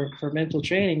for mental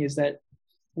training is that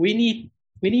we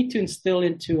need to instill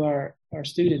into our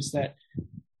students that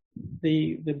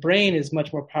the brain is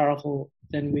much more powerful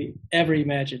than we ever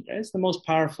imagined. Right? It's the most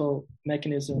powerful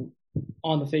mechanism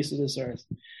on the face of this earth,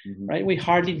 right? We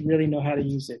hardly really know how to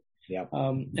use it. Yeah.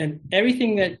 And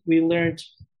everything that we learned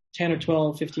 10 or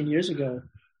 12, 15 years ago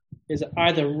is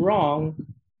either wrong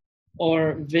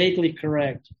or vaguely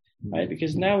correct, right?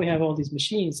 Because now we have all these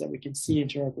machines that we can see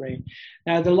into our brain.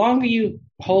 Now, the longer you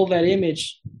hold that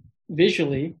image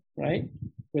visually, right,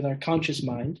 with our conscious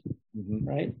mind,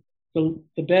 right, the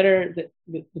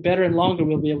better and longer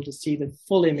we'll be able to see the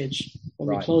full image when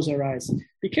we close our eyes,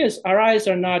 because our eyes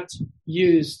are not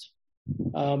used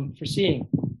for seeing,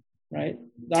 right?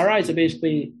 Our eyes are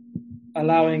basically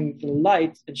allowing the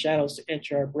light and shadows to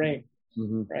enter our brain,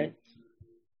 right?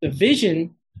 The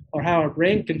vision, or how our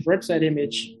brain converts that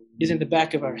image, is in the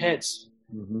back of our heads,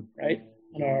 right?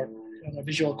 On our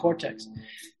visual cortex.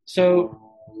 So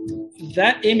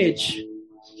that image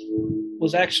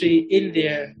was actually in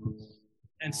there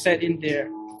and set in there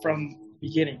from the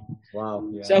beginning. Wow.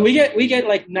 Yeah. So we get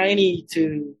like 90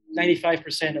 to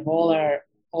 95% of all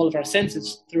of our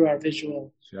senses through our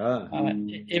visual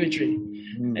imagery.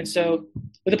 And so,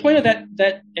 but the point of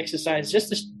that exercise,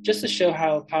 just to show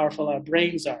how powerful our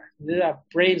brains are. Our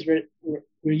brains, we're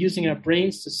using our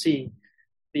brains to see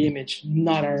the image,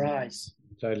 not our eyes.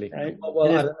 Totally. Right?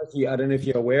 Well, I don't know if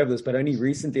you're aware of this, but only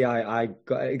recently I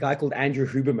got a guy called Andrew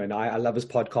Huberman. I love his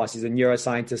podcast. He's a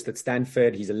neuroscientist at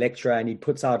Stanford. He's a lecturer, and he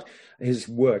puts out his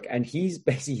work. And he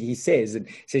says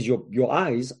your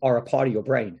eyes are a part of your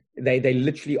brain. They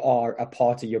literally are a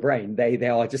part of your brain. They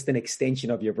are just an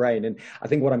extension of your brain. And I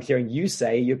think what I'm hearing you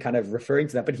say, you're kind of referring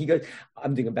to that. But he goes,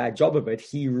 I'm doing a bad job of it.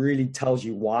 He really tells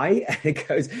you why. And it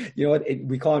goes, you know what?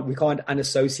 We can't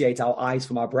unassociate our eyes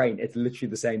from our brain. It's literally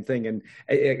the same thing. And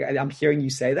I'm hearing you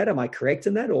say that. Am I correct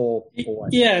in that, or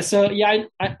what? Yeah. So yeah,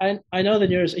 I know the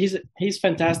neuroscientist. He's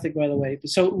fantastic, by the way.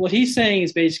 So what he's saying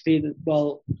is basically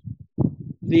the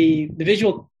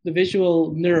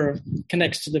visual nerve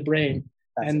connects to the brain.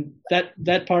 And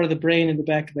that part of the brain in the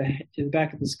back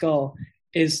of the skull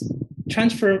is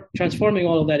transforming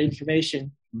all of that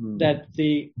information that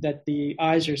the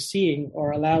eyes are seeing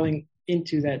or allowing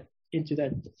into that.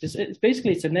 It's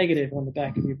basically a negative on the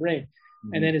back of your brain,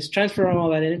 and then it's transferring all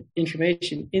that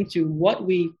information into what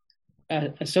we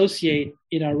associate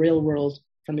in our real world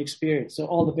from experience. So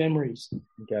all the memories,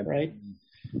 right?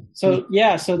 So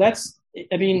so that's,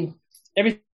 I mean,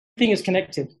 everything is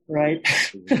connected, right?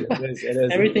 It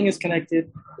is. Everything is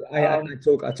connected. I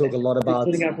talk a lot about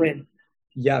including our brain.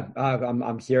 Yeah,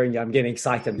 I'm hearing you. I'm getting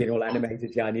excited. I'm getting all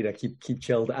animated. Yeah, I need to keep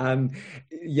chilled. The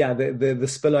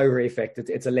spillover effect.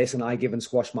 It's a lesson I give in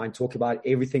Squash Mind. Talk about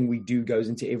everything we do goes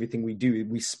into everything we do.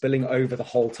 We're spilling over the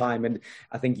whole time. And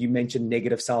I think you mentioned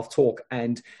negative self-talk.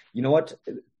 And you know what?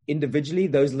 Individually,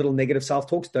 those little negative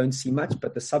self-talks don't see much,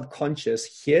 but the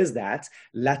subconscious hears that,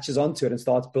 latches onto it, and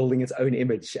starts building its own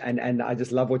image. And I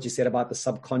just love what you said about the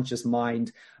subconscious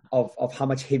mind of how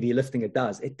much heavy lifting it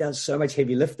does. It does so much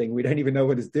heavy lifting. We don't even know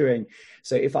what it's doing.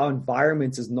 So if our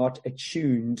environment is not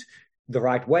attuned the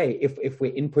right way, if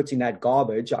we're inputting that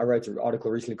garbage, I wrote an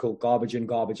article recently called Garbage In,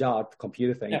 Garbage Out, the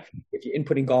computer thing. Yeah. If you're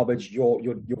inputting garbage, your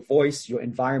voice, your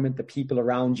environment, the people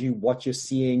around you, what you're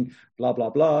seeing, blah, blah,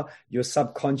 blah, your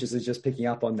subconscious is just picking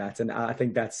up on that. And I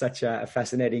think that's such a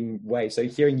fascinating way. So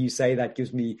hearing you say that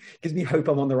gives me hope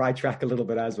I'm on the right track a little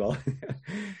bit as well.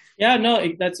 Yeah,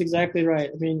 no, that's exactly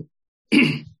right. I mean,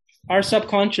 our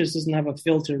subconscious doesn't have a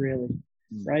filter really,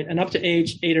 right? And up to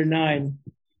age 8 or 9,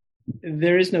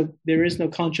 there is no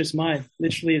conscious mind.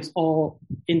 Literally, it's all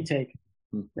intake,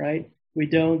 right? We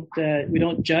don't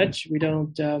judge. We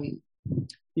don't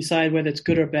decide whether it's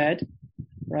good or bad,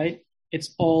 right?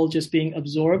 It's all just being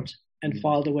absorbed and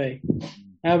filed away.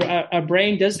 However, our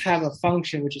brain does have a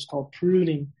function which is called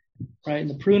pruning, right? And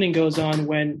the pruning goes on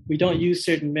when we don't use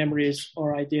certain memories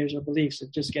or ideas or beliefs.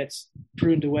 It just gets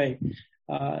pruned away,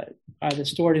 either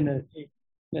stored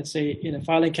let's say in a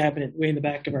filing cabinet way in the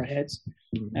back of our heads,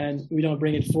 and we don't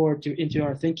bring it forward into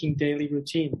our thinking daily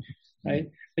routine,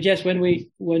 right? But yes, when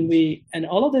we and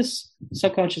all of this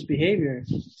subconscious behavior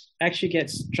actually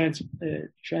gets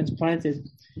transplanted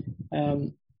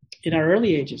in our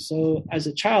early ages. So as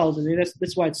a child, I mean,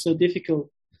 that's why it's so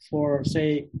difficult for,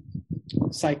 say,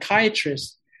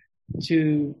 psychiatrists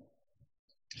to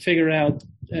figure out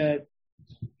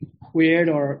weird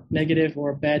or negative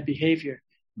or bad behavior,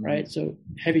 right? So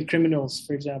heavy criminals,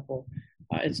 for example,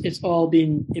 it's all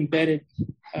being embedded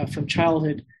from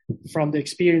childhood, from the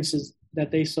experiences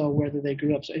that they saw, whether they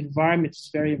grew up. So environment is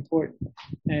very important.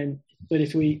 But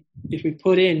if we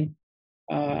put in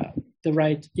the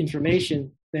right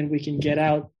information, then we can get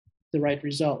out the right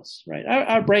results, right?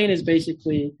 Our brain is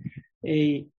basically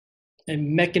a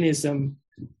mechanism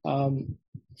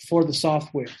for the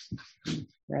software,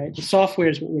 right? The software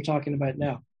is what we're talking about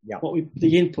now. Yeah.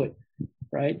 The input,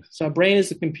 right? So our brain is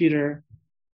the computer,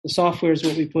 the software is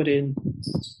what we put in,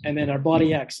 and then our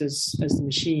body acts as the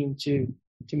machine to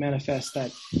manifest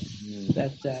that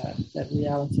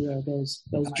reality, or those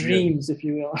dreams, if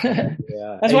you will.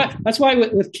 Yeah. That's why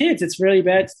with kids it's really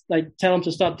bad. Like, tell them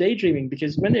to stop daydreaming,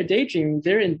 because when they're daydreaming,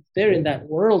 they're in that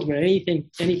world where anything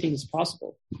is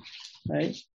possible,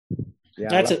 right?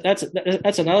 Yeah,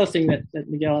 that's another thing that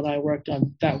Miguel and I worked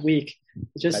on that week.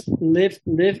 Just live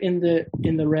in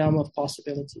the realm of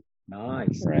possibility.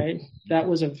 Nice. Right. That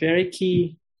was a very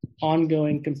key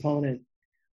ongoing component.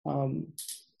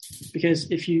 Because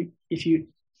if you're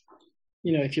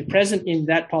present in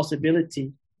that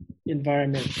possibility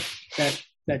environment,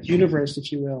 that universe,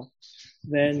 if you will,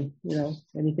 then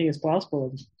anything is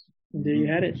possible. And there you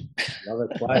had it. Love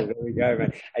it. Wow, there we go,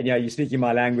 man. And yeah, you're speaking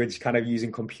my language, kind of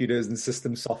using computers and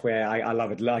system software. I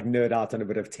love it. Like, nerd out on a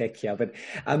bit of tech here. But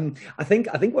I think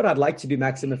what I'd like to do,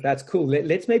 Maxim, if that's cool,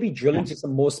 let's maybe drill into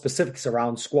some more specifics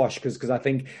around squash, because I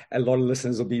think a lot of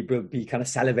listeners will be kind of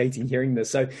salivating hearing this.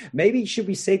 So maybe should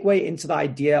we segue into the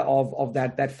idea of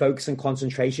that focus and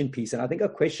concentration piece? And I think a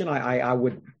question I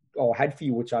would or had for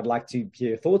you, which I'd like to hear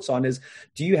your thoughts on, is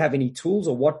do you have any tools,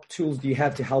 or what tools do you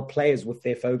have to help players with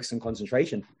their focus and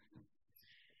concentration?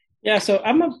 Yeah, so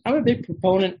I'm a big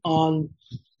proponent on,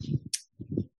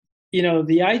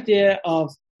 the idea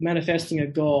of manifesting a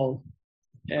goal,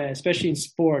 especially in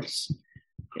sports,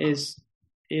 is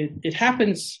it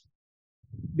happens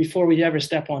before we ever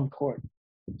step on court.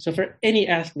 So for any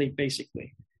athlete,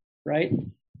 basically, right?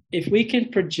 If we can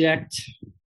project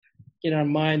in our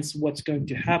minds what's going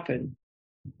to happen,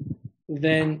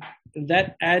 then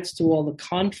that adds to all the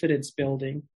confidence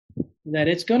building that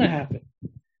it's going to happen.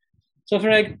 So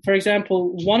for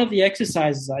example, one of the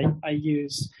exercises I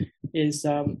use is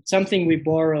something we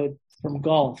borrowed from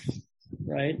golf,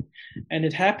 right? And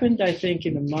it happened, I think,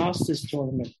 in the Masters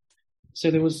tournament.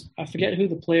 So there was, I forget who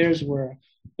the players were,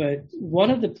 but one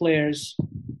of the players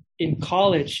in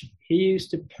college, he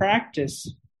used to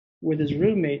practice with his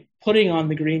roommate putting on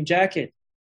the green jacket.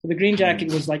 So the green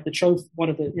jacket was like the trophy, one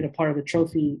of the part of the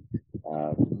trophy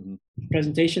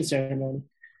presentation ceremony.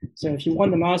 So if you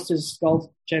won the Masters Golf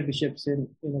Championships in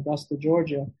Augusta,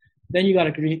 Georgia, then you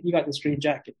got this green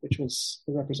jacket, which was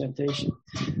the representation.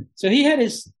 So he had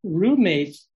his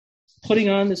roommate putting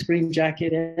on this green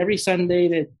jacket every Sunday.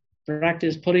 They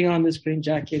practice putting on this green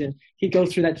jacket, and he'd go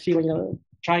through that feeling,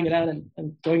 trying it out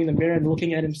and going in the mirror and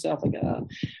looking at himself like,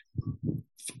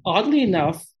 oddly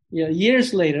enough,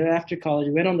 years later, after college,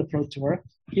 he went on the pro tour.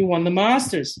 He won the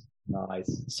Masters.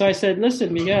 Nice. So I said,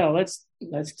 "Listen, Miguel, let's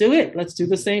do it. Let's do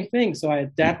the same thing." So I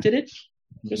adapted it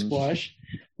to squash,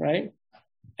 right?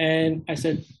 And I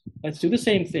said, "Let's do the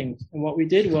same thing." And what we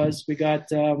did was we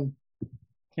got. I'm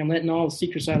letting all the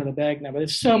secrets out of the bag now, but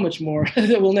there's so much more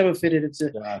that we'll never fit it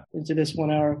into this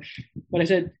 1 hour. But I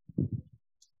said,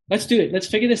 "Let's do it. Let's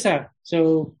figure this out."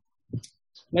 So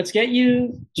let's get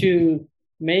you to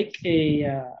make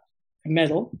a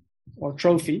medal or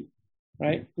trophy,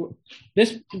 right?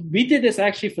 We did this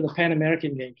actually for the Pan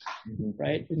American Games,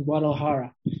 right, in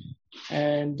Guadalajara.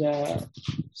 And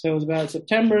so it was about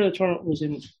September. The tournament was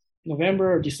in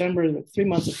November or December, 3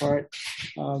 months apart,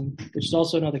 which is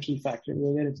also another key factor.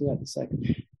 We'll get into that in a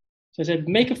second. So I said,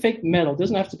 make a fake medal. It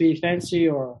doesn't have to be fancy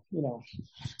or, you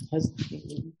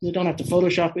don't have to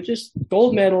Photoshop it. Just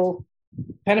gold medal,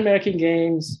 Pan American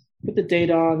Games, put the date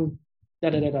on,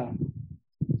 da-da-da-da.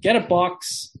 Get a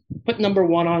box, put number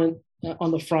 1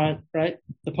 on the front, right?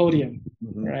 The podium,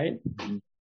 right?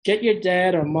 Get your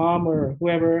dad or mom or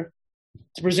whoever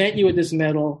to present you with this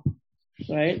medal,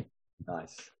 right?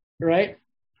 Nice. Right?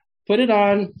 Put it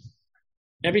on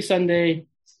every Sunday,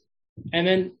 and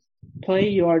then play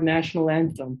your national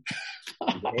anthem.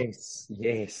 Yes.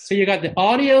 So you got the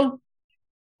audio,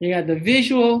 you got the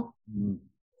visual,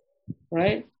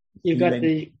 right? You've got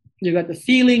the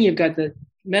feeling, you've got the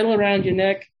medal around your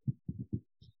neck.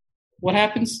 What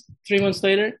happens 3 months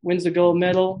later? Wins the gold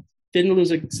medal, didn't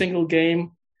lose a single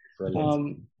game.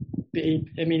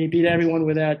 He beat everyone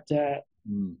with that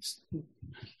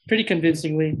pretty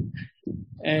convincingly.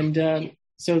 And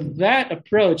so that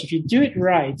approach, if you do it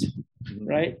right,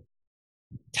 right,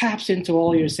 taps into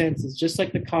all your senses, just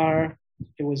like the car.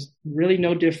 It was really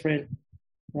no different,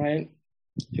 right?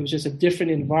 It was just a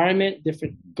different environment,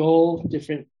 different goal,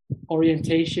 different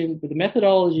orientation, but the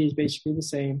methodology is basically the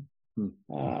same.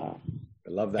 I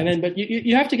love that. And then, but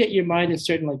you have to get your mind in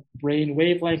certain like brain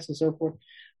wavelengths and so forth.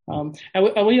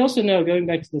 And we also know, going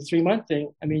back to the 3 month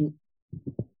thing, I mean,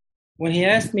 when he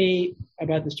asked me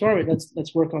about this tournament,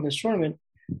 let's work on this tournament,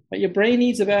 But your brain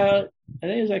needs about, I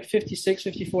think it's like 56,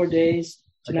 54 days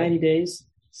to 90 days.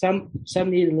 Some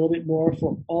need a little bit more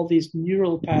for all these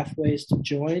neural pathways to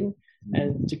join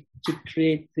and to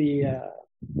create the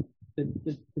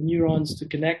neurons to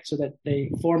connect so that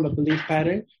they form a belief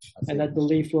pattern, and that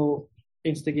belief will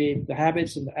instigate the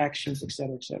habits and the actions, et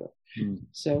cetera, et cetera.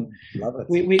 So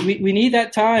we need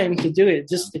that time to do it.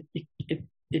 Just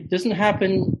it doesn't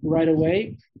happen right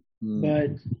away, but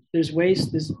there's ways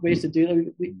to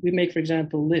do it. We make, for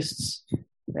example, lists,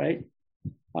 right?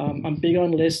 I'm big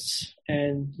on lists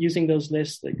and using those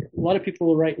lists. Like, a lot of people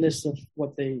will write lists of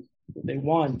what they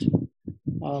want.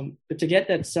 But to get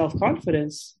that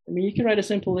self-confidence, I mean, you can write a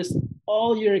simple list of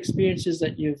all your experiences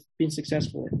that you've been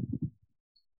successful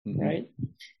in, right?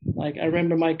 Like, I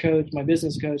remember my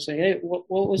business coach saying, "Hey, what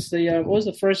was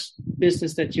the first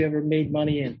business that you ever made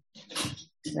money in?"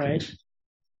 Right?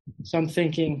 So I'm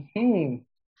thinking,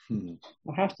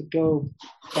 I'll have to go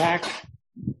back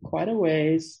quite a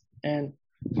ways. And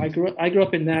I grew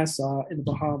up in Nassau in the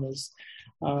Bahamas,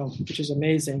 which is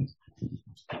amazing.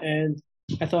 And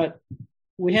I thought,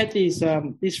 we had these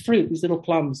fruit, these little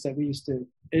plums that we used to.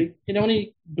 It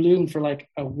only bloomed for like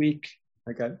a week,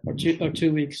 or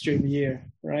 2 weeks during the year,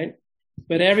 right?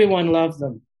 But everyone loved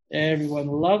them. Everyone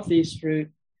loved these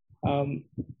fruit, and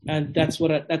that's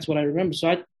what I remember. So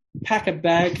I pack a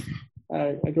bag,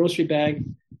 a grocery bag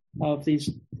of these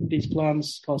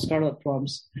plums called scarlet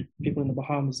plums. People in the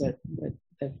Bahamas that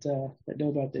know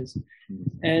about this,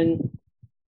 and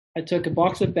I took a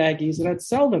box of baggies and I'd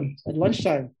sell them at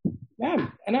lunchtime. Yeah,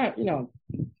 and I,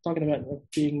 talking about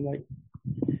being like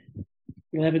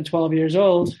 11, 12 years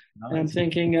old, nice. And I'm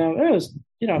thinking, it was,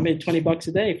 I made $20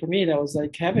 a day. For me, that was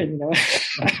like heaven, that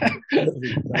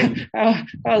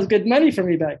was good money for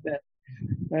me back then,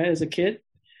 right, as a kid.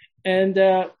 And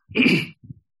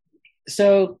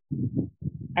so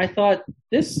I thought,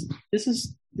 this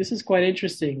is quite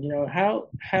interesting,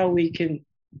 how we can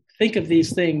think of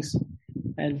these things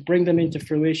and bring them into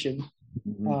fruition,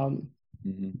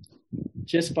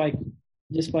 just by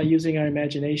using our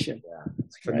imagination. Yeah,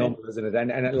 it's phenomenal, right? Isn't it?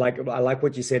 And I like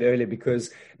what you said earlier,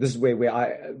 because this is where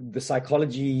the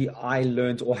psychology I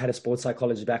learned, or had a sports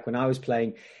psychologist back when I was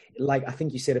playing. Like, I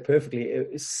think you said it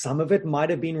perfectly. Some of it might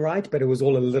have been right, but it was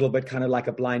all a little bit kind of like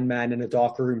a blind man in a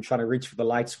dark room trying to reach for the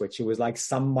light switch. It was like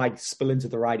some might spill into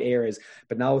the right areas.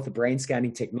 But now with the brain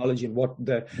scanning technology and what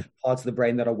the parts of the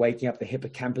brain that are waking up, the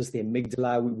hippocampus, the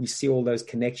amygdala, we see all those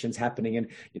connections happening. And,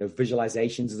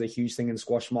 visualizations is a huge thing in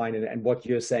squash mind. And what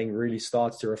you're saying really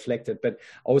starts to reflect it. But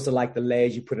I also like the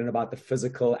layers you put in about the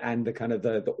physical and the kind of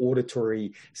the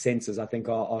auditory senses, I think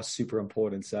are super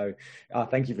important. So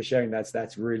thank you for sharing that.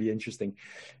 That's really interesting.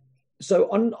 So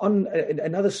on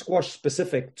another squash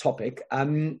specific topic,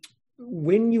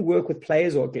 when you work with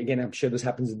players, or again, I'm sure this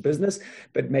happens in business,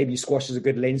 but maybe squash is a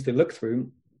good lens to look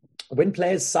through. When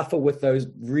players suffer with those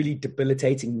really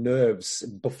debilitating nerves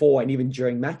before and even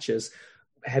during matches,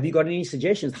 have you got any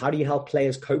suggestions? How do you help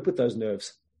players cope with those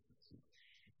nerves?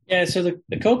 Yeah, so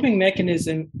the coping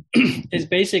mechanism is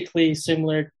basically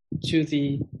similar to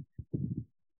the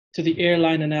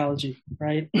airline analogy,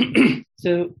 right?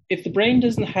 So if the brain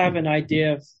doesn't have an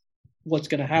idea of what's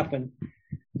going to happen,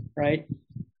 right,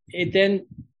 it then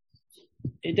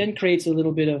creates a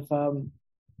little bit of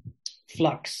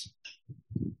flux,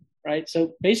 right?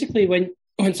 So basically, when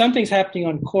something's happening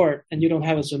on court and you don't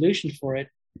have a solution for it,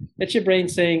 that's your brain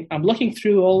saying, I'm looking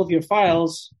through all of your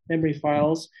files, memory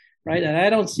files, right, and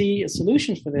I don't see a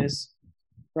solution for this,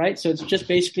 right? So it's just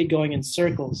basically going in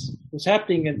circles. What's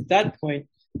happening at that point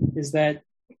is that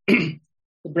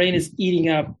the brain is eating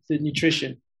up the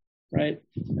nutrition, right?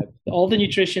 All the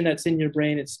nutrition that's in your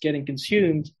brain, it's getting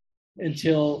consumed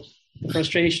until the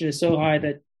frustration is so high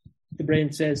that the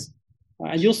brain says,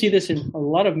 and you'll see this in a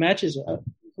lot of matches, a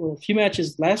few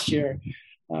matches last year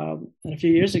and a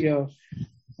few years ago.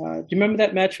 Do you remember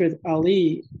that match with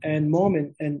Ali and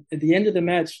Momin? And at the end of the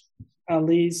match,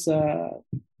 Ali's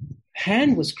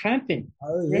hand was cramping.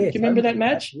 Oh, yeah. Do you remember that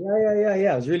match?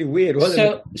 Yeah. It was really weird,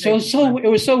 wasn't it? It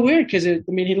was so weird because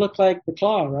he looked like the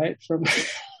claw, right, from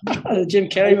the Jim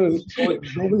Carrey movie.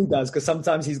 It normally does, because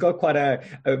sometimes he's got quite a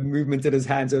movement in his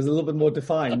hand, so it was a little bit more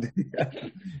defined.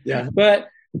 Yeah. But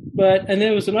and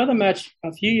there was another match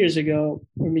a few years ago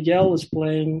where Miguel was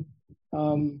playing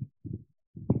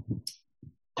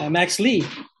Max Lee,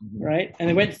 right? And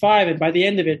it went 5, and by the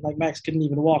end of it, like, Max couldn't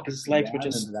even walk because his legs were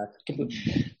just complete.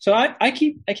 So I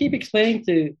keep explaining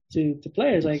to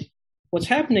players, like, what's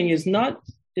happening is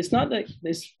it's not like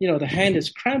this, the hand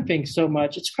is cramping so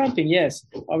much. It's cramping, yes,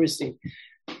 obviously,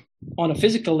 on a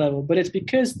physical level, but it's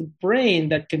because the brain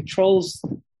that controls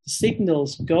the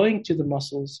signals going to the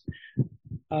muscles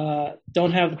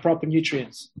don't have the proper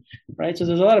nutrients, right? So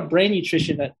there's a lot of brain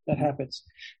nutrition that happens.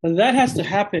 And that has to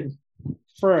happen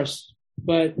first.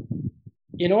 But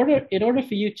in order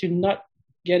for you to not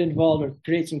get involved or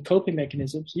create some coping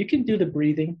mechanisms, you can do the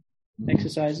breathing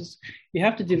exercises. You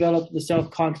have to develop the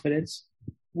self-confidence,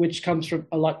 which comes from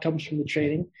the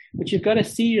training. But you've got to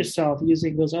see yourself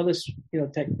using those other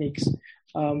techniques.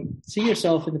 See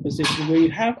yourself in the position where you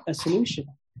have a solution.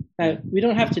 We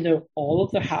don't have to know all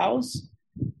of the hows,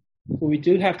 but we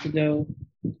do have to know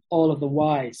all of the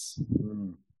whys,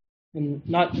 and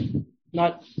not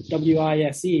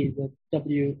W-I-S-E, but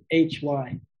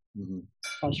W-H-Y,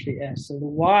 apostrophe S. So the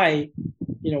why,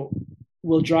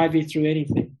 will drive you through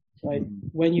anything, right?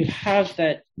 When you have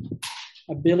that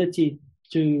ability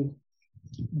to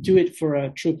do it for a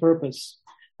true purpose.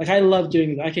 Like, I love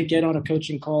doing it. I could get on a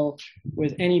coaching call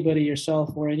with anybody,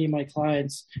 yourself or any of my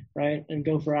clients, right, and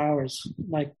go for hours.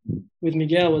 Like with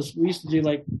Miguel, we used to do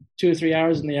like 2 or 3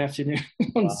 hours in the afternoon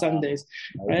on Sundays.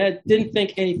 Right? I didn't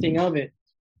think anything of it.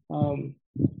 And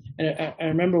I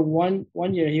remember one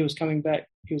year he was coming back.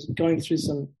 He was going through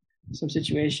some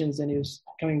situations, and he was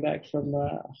coming back from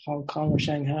Hong Kong or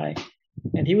Shanghai,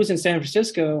 and he was in San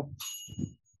Francisco,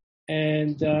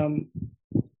 and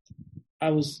I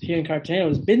was here in Cartagena. It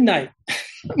was midnight.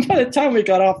 By the time we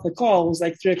got off the call, it was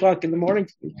like 3 o'clock in the morning.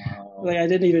 Wow. Like, I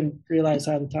didn't even realize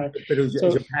how the time. But it was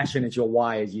your passion, it's your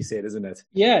why, as you said, isn't it?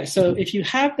 Yeah. So if you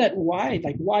have that why,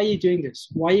 like, why are you doing this?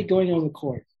 Why are you going on the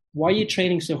court? Why are you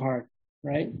training so hard?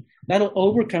 Right? That'll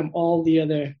overcome all the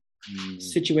other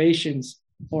situations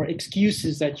or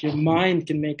excuses that your mind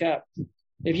can make up.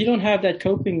 If you don't have that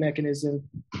coping mechanism,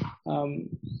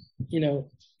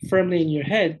 firmly in your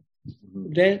head,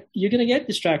 then you're going to get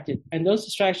distracted, and those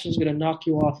distractions are going to knock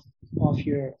you off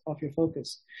your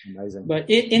focus. Amazing. But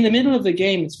in the middle of the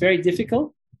game, it's very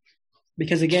difficult,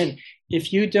 because again,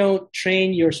 if you don't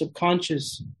train your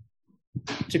subconscious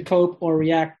to cope or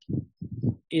react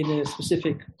in a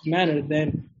specific manner,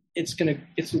 then it's going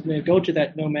to go to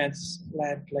that no man's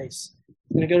land place.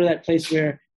 It's going to go to that place where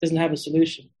it doesn't have a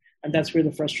solution, and that's where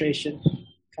the frustration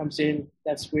comes in.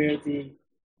 That's where the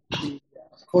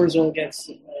cortisol gets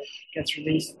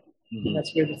released. And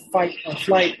that's where the fight or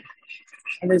flight.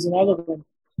 And there's another one,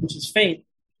 which is faint.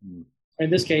 In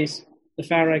this case, the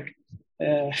pharoah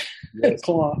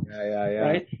claw. Yeah.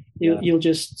 Right? You'll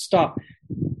just stop.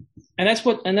 And that's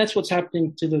what's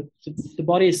happening to the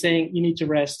body is saying you need to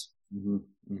rest.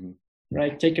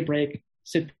 Right? Take a break,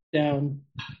 sit down,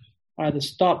 either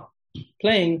stop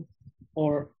playing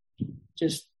or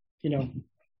just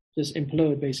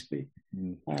implode, basically.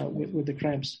 With the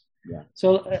cramps. Yeah.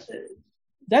 So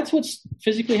that's what's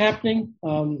physically happening,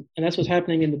 and that's what's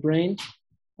happening in the brain.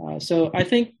 So I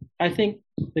think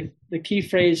the key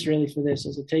phrase really for this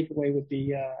as a takeaway would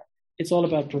be it's all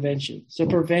about prevention. So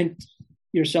prevent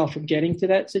yourself from getting to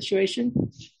that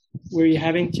situation where you're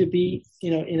having to be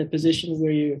in a position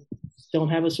where you don't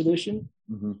have a solution.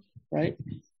 Right?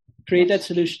 Create that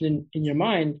solution in your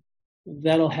mind.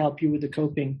 That'll help you with the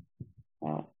coping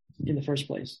in the first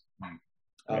place.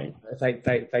 Right.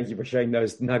 Thank you for sharing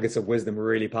those nuggets of wisdom.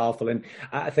 Really powerful. And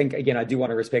I think, again, I do want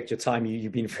to respect your time.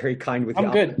 You've been very kind with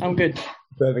I'm good.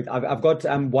 Perfect. I've got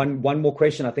one more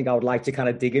question. I think I would like to kind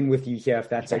of dig in with you here, if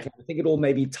that's okay. I think it all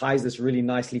maybe ties this really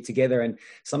nicely together, and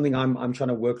something I'm trying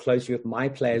to work closely with my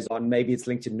players on. Maybe it's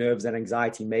linked to nerves and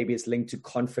anxiety. Maybe it's linked to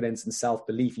confidence and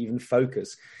self-belief, even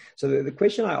focus. So the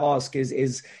question I ask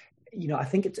is I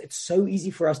think it's so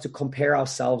easy for us to compare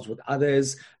ourselves with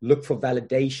others, look for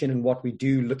validation in what we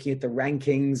do, looking at the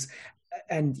rankings.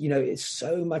 And, it's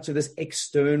so much of this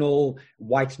external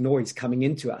white noise coming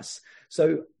into us.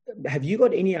 So have you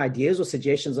got any ideas or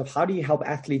suggestions of how do you help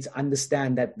athletes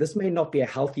understand that this may not be a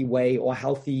healthy way or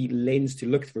healthy lens to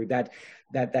look through,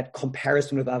 that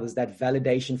comparison with others, that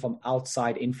validation from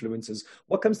outside influences?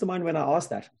 What comes to mind when I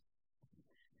ask that?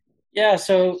 Yeah,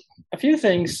 so a few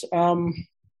things.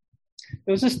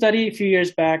 There was a study a few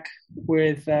years back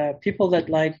with people that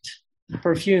liked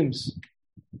perfumes,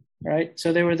 right?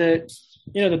 So they were the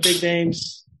big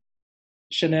names,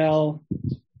 Chanel,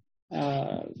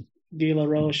 De La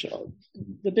Roche,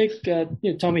 the big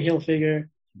Tommy Hilfiger.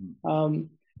 And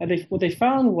what they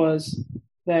found was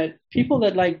that people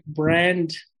that like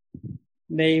brand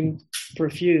name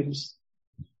perfumes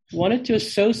wanted to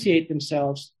associate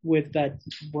themselves with that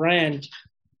brand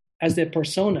as their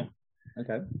persona.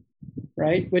 Okay.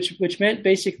 Right? Which meant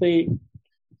basically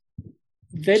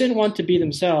they didn't want to be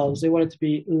themselves. They wanted to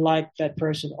be like that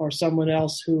person or someone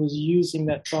else who was using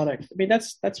that product. I mean,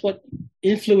 that's what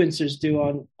influencers do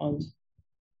on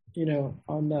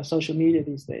social media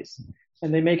these days.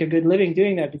 And they make a good living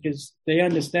doing that because they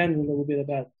understand a little bit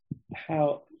about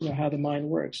how the mind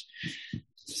works.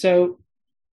 So,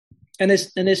 and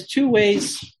there's two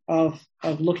ways of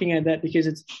looking at that,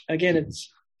 because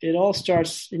it all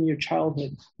starts in your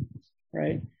childhood,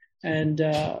 right? And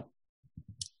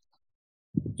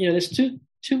there's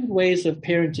two ways of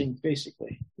parenting,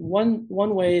 basically. One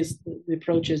way is the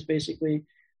approach is basically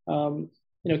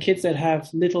kids that have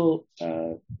little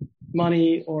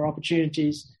money or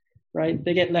opportunities, right?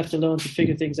 They get left alone to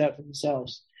figure things out for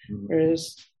themselves. Mm-hmm.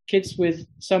 Whereas kids with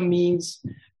some means,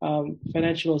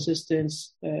 financial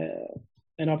assistance,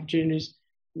 and opportunities,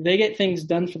 they get things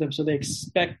done for them, so they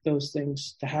expect those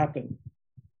things to happen,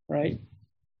 right?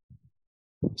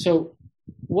 So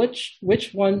which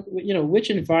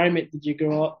environment did you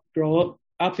grow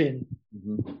up in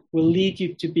mm-hmm. will lead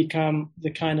you to become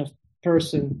the kind of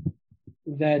person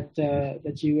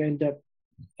that you end up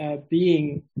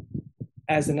being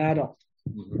as an adult,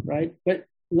 mm-hmm. right? But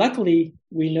luckily,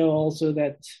 we know also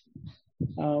that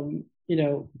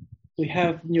we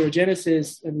have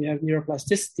neurogenesis and we have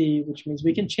neuroplasticity, which means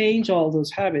we can change all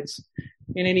those habits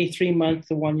in any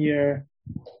 3-month, 1 year,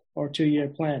 or 2-year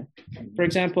plan. For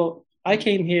example, I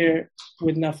came here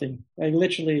with nothing, like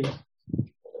literally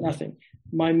nothing.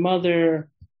 My mother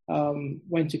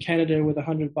went to Canada with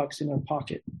 $100 in her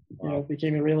pocket.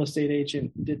 Became a real estate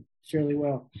agent, did fairly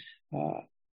well.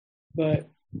 But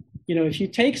if you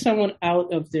take someone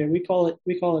out of there, we call it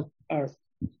our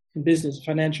in business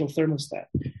financial thermostat,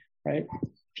 right?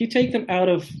 If you take them out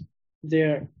of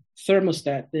their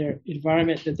thermostat, their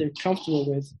environment that they're comfortable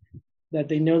with, that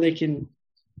they know they can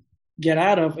get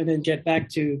out of and then get back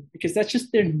to, because that's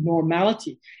just their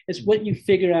normality. It's what you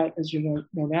figure out as your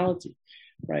normality,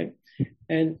 right?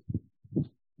 And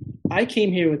I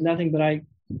came here with nothing, but I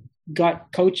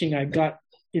got coaching, I got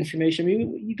information. I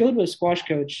mean, you go to a squash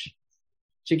coach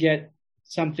to get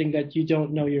something that you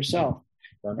don't know yourself,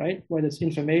 right? Whether it's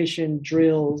information,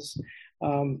 drills,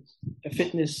 a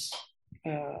fitness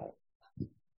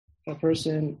a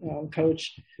person,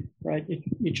 coach, right,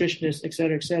 nutritionist, et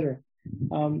cetera, et cetera.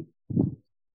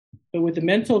 But with the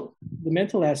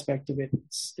mental aspect of it,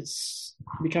 it's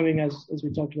becoming, as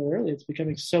we talked about earlier, it's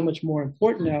becoming so much more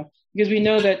important now, because we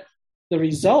know that the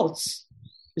results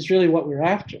is really what we're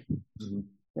after, mm-hmm.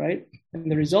 right?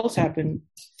 And the results happen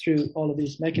through all of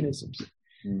these mechanisms.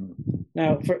 Mm-hmm.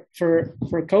 Now,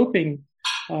 for coping,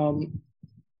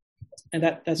 and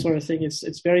that sort of thing,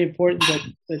 it's very important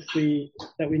that we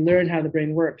learn how the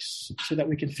brain works, so that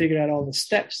we can figure out all the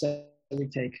steps that we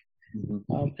take,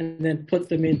 mm-hmm. And then put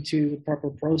them into the proper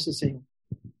processing,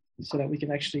 so that we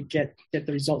can actually get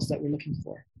the results that we're looking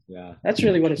for. Yeah, that's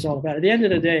really what it's all about. At the end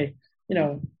of the day,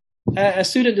 a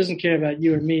student doesn't care about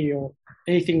you or me or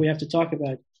anything we have to talk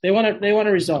about. They want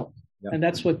a result, yeah. and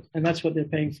that's what they're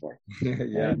paying for.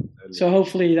 Yeah. So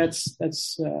hopefully that's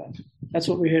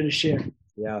what we're here to share.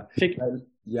 Yeah.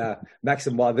 Yeah,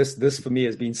 Maxim, wow, this for me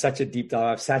has been such a deep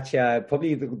dive. I've sat here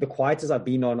probably the quietest I've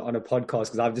been on a podcast,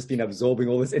 because I've just been absorbing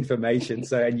all this information.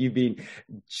 And you've been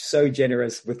so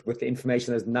generous with the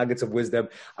information, those nuggets of wisdom.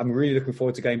 I'm really looking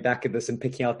forward to going back at this and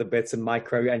picking out the bits and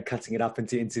micro and cutting it up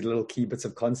into little key bits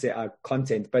of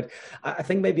content. But I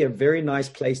think maybe a very nice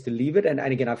place to leave it. And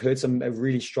again, I've heard some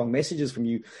really strong messages from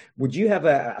you. Would you have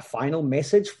a final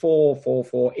message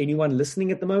for anyone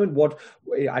listening at the moment?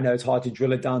 I know it's hard to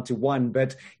drill it down to one,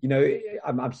 but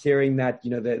I'm hearing that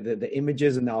the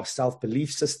images and our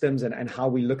self-belief systems and how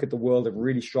we look at the world are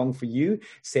really strong for you,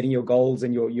 setting your goals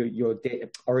and your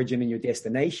origin and your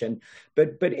destination.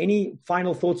 But any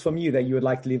final thoughts from you that you would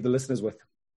like to leave the listeners with?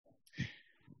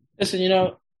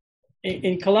 Listen,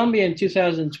 in Colombia in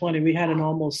 2020, we had an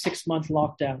almost 6-month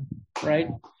lockdown, right?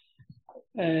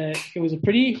 It was a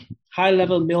pretty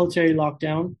high-level military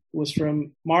lockdown. It was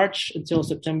from March until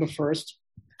September 1st,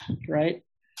 right?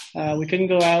 We couldn't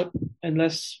go out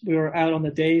unless we were out on the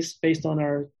days based on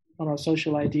our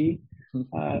social ID.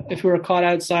 If we were caught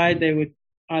outside, they would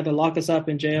either lock us up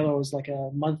in jail, or it was like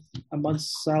a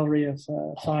month's salary of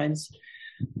fines.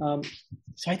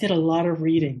 So I did a lot of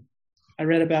reading. I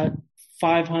read about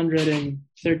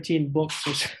 513 books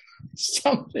or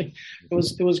something.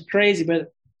 It was crazy,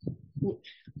 but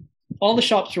all the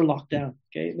shops were locked down.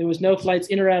 Okay, there was no flights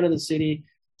in or out of the city.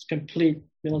 It's complete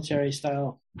military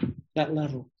style, that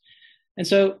level. And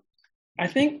so I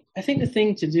think the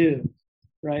thing to do,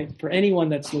 right, for anyone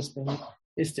that's listening,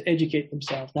 is to educate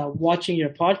themselves. Now, watching your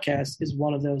podcast is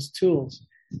one of those tools,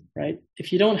 right?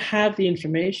 If you don't have the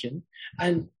information,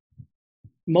 and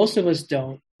most of us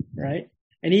don't, right?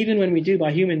 And even when we do,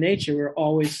 by human nature, we're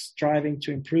always striving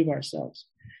to improve ourselves,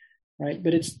 right?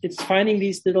 But it's finding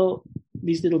these little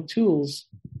tools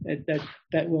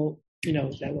that will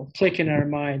that will click in our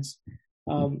minds.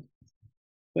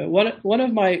 But one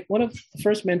of the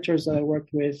first mentors that I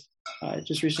worked with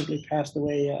just recently passed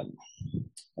away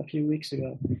a few weeks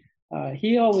ago.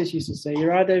 He always used to say,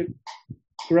 "You're either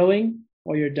growing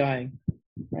or you're dying,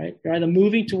 right? You're either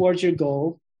moving towards your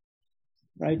goal,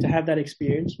 right, to have that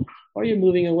experience, or you're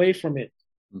moving away from it,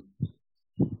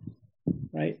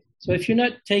 right? So if you're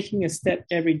not taking a step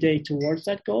every day towards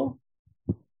that goal,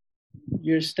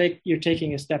 you're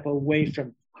taking a step away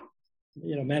from,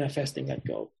 manifesting that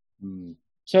goal.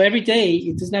 So every day,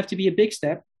 it doesn't have to be a big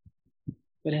step,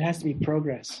 but it has to be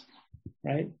progress,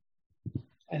 right?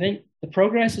 I think the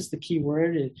progress is the key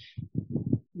word.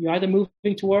 You're either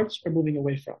moving towards or moving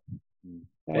away from,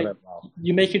 right?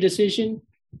 You make your decision,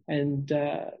 and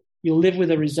you'll live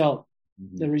with a result.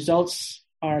 The results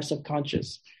are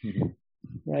subconscious,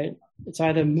 right? It's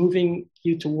either moving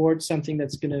you towards something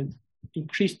that's going to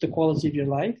increase the quality of your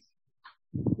life,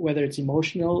 whether it's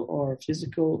emotional or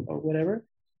physical or whatever,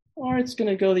 or it's going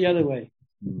to go the other way.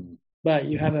 But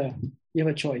you have a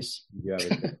choice.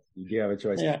 You do have a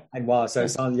choice. Yeah. And wow, so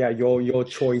your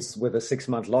choice with a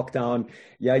 6-month lockdown,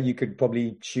 you could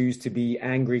probably choose to be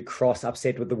angry, cross,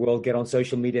 upset with the world, get on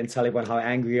social media and tell everyone how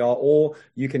angry you are, or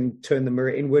you can turn the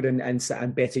mirror inward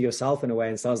and better yourself in a way.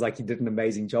 And sounds like you did an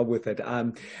amazing job with it.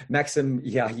 Maxim,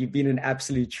 you've been an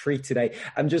absolute treat today.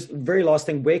 Just very last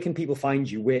thing, where can people find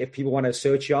you? Where, if people want to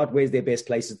search you out, where's their best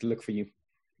places to look for you?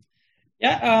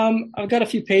 I've got a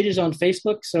few pages on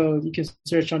Facebook, so you can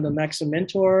search on the Maxim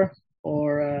Mentor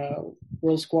or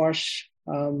World Squash.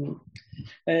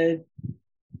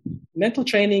 Mental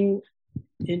training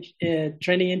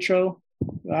intro.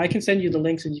 I can send you the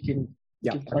links, and you can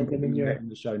plug them in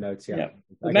the show notes.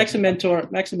 Maxim Mentor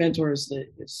is the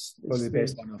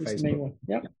best one on Facebook. The main one.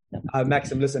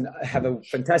 Maxim, listen, have a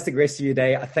fantastic rest of your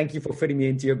day. I thank you for fitting me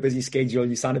into your busy schedule.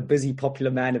 You sound a busy,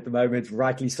 popular man at the moment,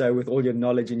 rightly so, with all your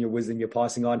knowledge and your wisdom you're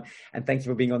passing on. And thank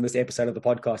you for being on this episode of the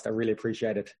podcast. I really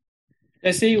appreciate it.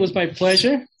 Jesse, it was my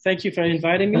pleasure. Thank you for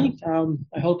inviting me.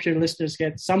 I hope your listeners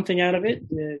get something out of it,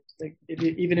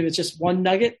 even if it's just one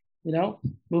nugget,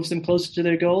 moves them closer to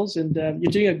their goals. And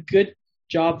you're doing a good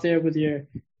job there with your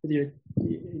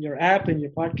app and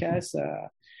your podcast.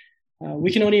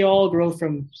 We can only all grow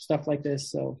from stuff like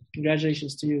this. So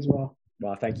congratulations to you as well.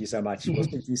 Well, thank you so much. We'll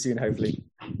speak to you soon, hopefully.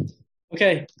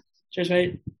 Okay. Cheers,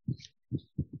 mate.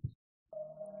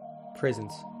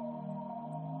 Presence,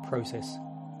 process,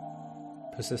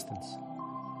 persistence,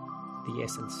 the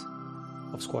essence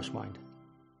of Squash Mind.